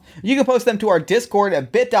allmyfantasychildren@gmail.com. You can post them to our Discord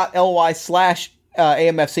at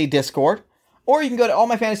bit.ly/AMFC Discord. Or you can go to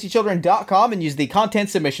allmyfantasychildren.com and use the content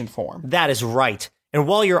submission form. That is right. And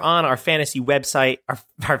while you're on our fantasy website,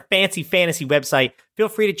 our fancy fantasy website, feel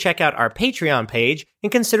free to check out our Patreon page and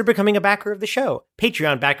consider becoming a backer of the show.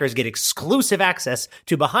 Patreon backers get exclusive access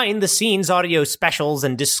to behind-the-scenes audio specials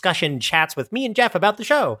and discussion chats with me and Jeff about the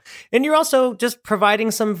show. And you're also just providing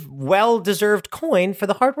some well-deserved coin for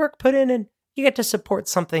the hard work put in, and you get to support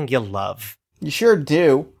something you love. You sure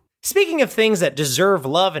do. Speaking of things that deserve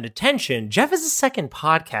love and attention, Jeff has a second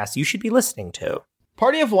podcast you should be listening to.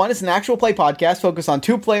 Party of One is an actual play podcast focused on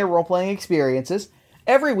 2-player role-playing experiences.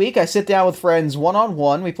 Every week, I sit down with friends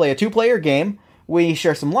one-on-one. We play a 2-player game. We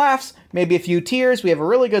share some laughs, maybe a few tears. We have a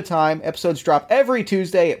really good time. Episodes drop every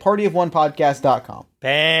Tuesday at partyofonepodcast.com.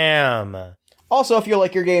 Bam! Also, if you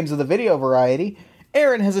like your games of the video variety,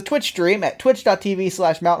 Aaron has a Twitch stream at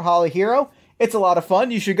twitch.tv/MountHollyHero. It's a lot of fun.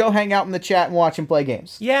 You should go hang out in the chat and watch him play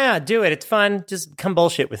games. Yeah, do it. It's fun. Just come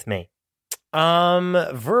bullshit with me.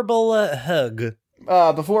 Verbal hug.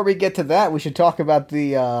 Before we get to that, we should talk about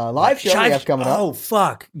the live show we have coming up. Oh,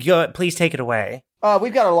 fuck. Please take it away.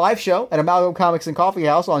 We've got our live show at Amalgam Comics and Coffee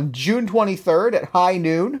House on June 23rd at high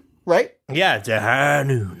noon, right? Yeah, it's at high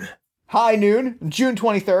noon. High noon, June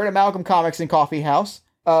 23rd, Amalgam Comics and Coffee House,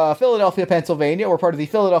 Philadelphia, Pennsylvania. We're part of the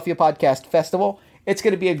Philadelphia Podcast Festival. It's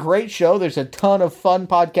going to be a great show. There's a ton of fun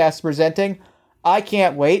podcasts presenting. I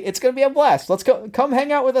can't wait. It's going to be a blast. Let's come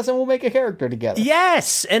hang out with us and we'll make a character together.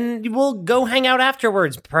 Yes, and we'll go hang out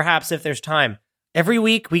afterwards, perhaps if there's time. Every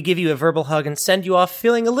week, we give you a verbal hug and send you off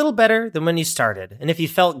feeling a little better than when you started. And if you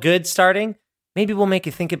felt good starting, maybe we'll make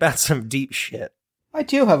you think about some deep shit. I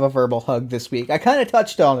do have a verbal hug this week. I kind of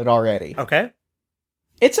touched on it already. Okay.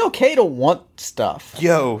 It's okay to want stuff.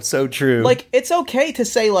 Yo, so true. It's okay to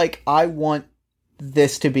say, I want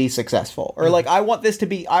this to be successful. Or, I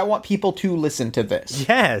want people to listen to this.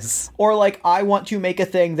 Yes. Or, I want to make a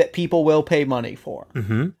thing that people will pay money for.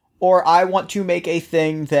 Mm-hmm. Or I want to make a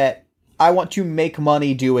thing that to make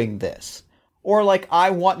money doing this. Or like,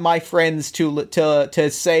 I want my friends to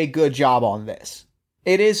say good job on this.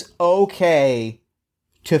 It is okay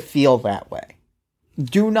to feel that way.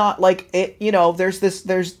 Do not, like, it, you know, there's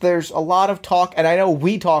a lot of talk, and I know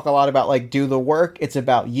we talk a lot about, like, do the work, it's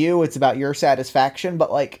about you, it's about your satisfaction,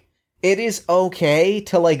 but, like, it is okay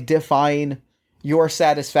to, like, define your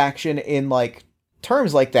satisfaction in, like,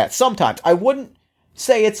 terms like that. Sometimes. I wouldn't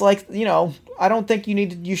say it's like, you know, I don't think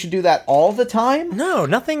you should do that all the time. No,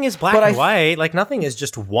 nothing is black and white. Like, nothing is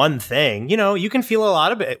just one thing. You know, you can feel a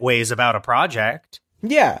lot of ways about a project.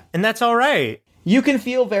 Yeah. And that's all right. You can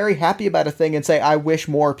feel very happy about a thing and say, I wish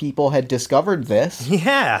more people had discovered this.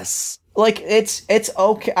 Yes. Like, it's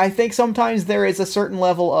okay. I think sometimes there is a certain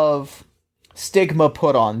level of stigma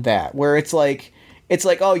put on that, where it's like,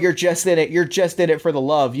 oh, you're just in it for the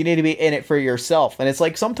love. You need to be in it for yourself. And it's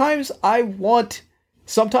like, sometimes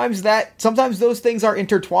those things are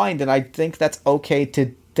intertwined, and I think that's okay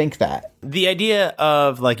to think that. The idea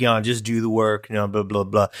of, like, you know, just do the work, you know, blah, blah,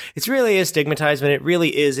 blah. It's really is stigmatized, but it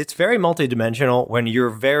really is. It's very multidimensional when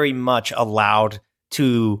you're very much allowed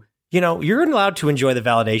to, you know, you're allowed to enjoy the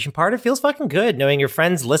validation part. It feels fucking good knowing your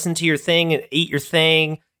friends listened to your thing and ate your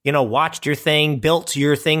thing, you know, watched your thing, built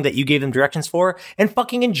your thing that you gave them directions for, and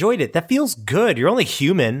fucking enjoyed it. That feels good. You're only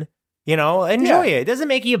human. You know, enjoy it. It doesn't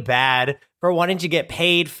make you bad for wanting to get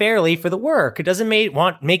paid fairly for the work. It doesn't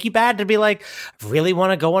make you bad to be like, I really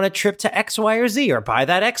want to go on a trip to X, Y, or Z, or buy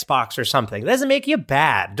that Xbox or something. It doesn't make you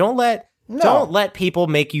bad. Don't let people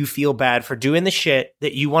make you feel bad for doing the shit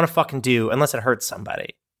that you want to fucking do unless it hurts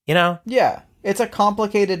somebody. You know? Yeah. It's a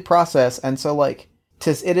complicated process, and so, like,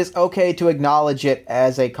 it is okay to acknowledge it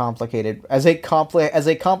as a complicated and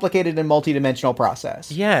multidimensional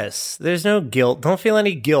process. Yes, there's no guilt. Don't feel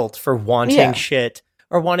any guilt for wanting shit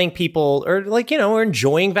or wanting people, or, like, you know, or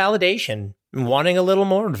enjoying validation and wanting a little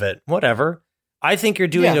more of it. Whatever. I think you're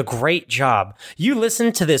doing a great job. You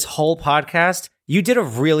listened to this whole podcast. You did a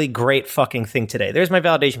really great fucking thing today. There's my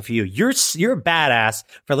validation for you. You're a badass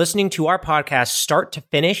for listening to our podcast start to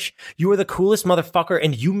finish. You are the coolest motherfucker,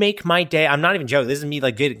 and you make my day. I'm not even joking. This is me,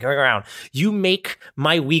 like, going around. You make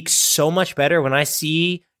my week so much better when I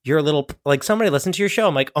see your little, like, somebody listen to your show.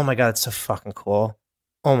 I'm like, oh my God, that's so fucking cool.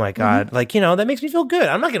 Oh my God. Mm-hmm. Like, you know, that makes me feel good.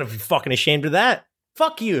 I'm not going to be fucking ashamed of that.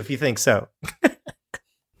 Fuck you if you think so.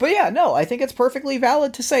 But yeah, no, I think it's perfectly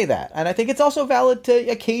valid to say that. And I think it's also valid to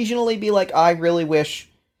occasionally be like, I really wish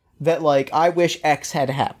that, like, I wish X had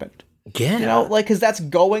happened. Yeah. You know, like, because that's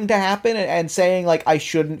going to happen, and saying, like, I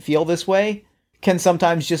shouldn't feel this way can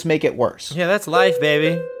sometimes just make it worse. Yeah, that's life,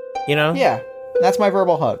 baby. You know? Yeah, that's my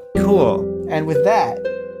verbal hug. Cool. And with that,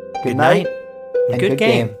 good night and good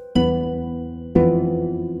game.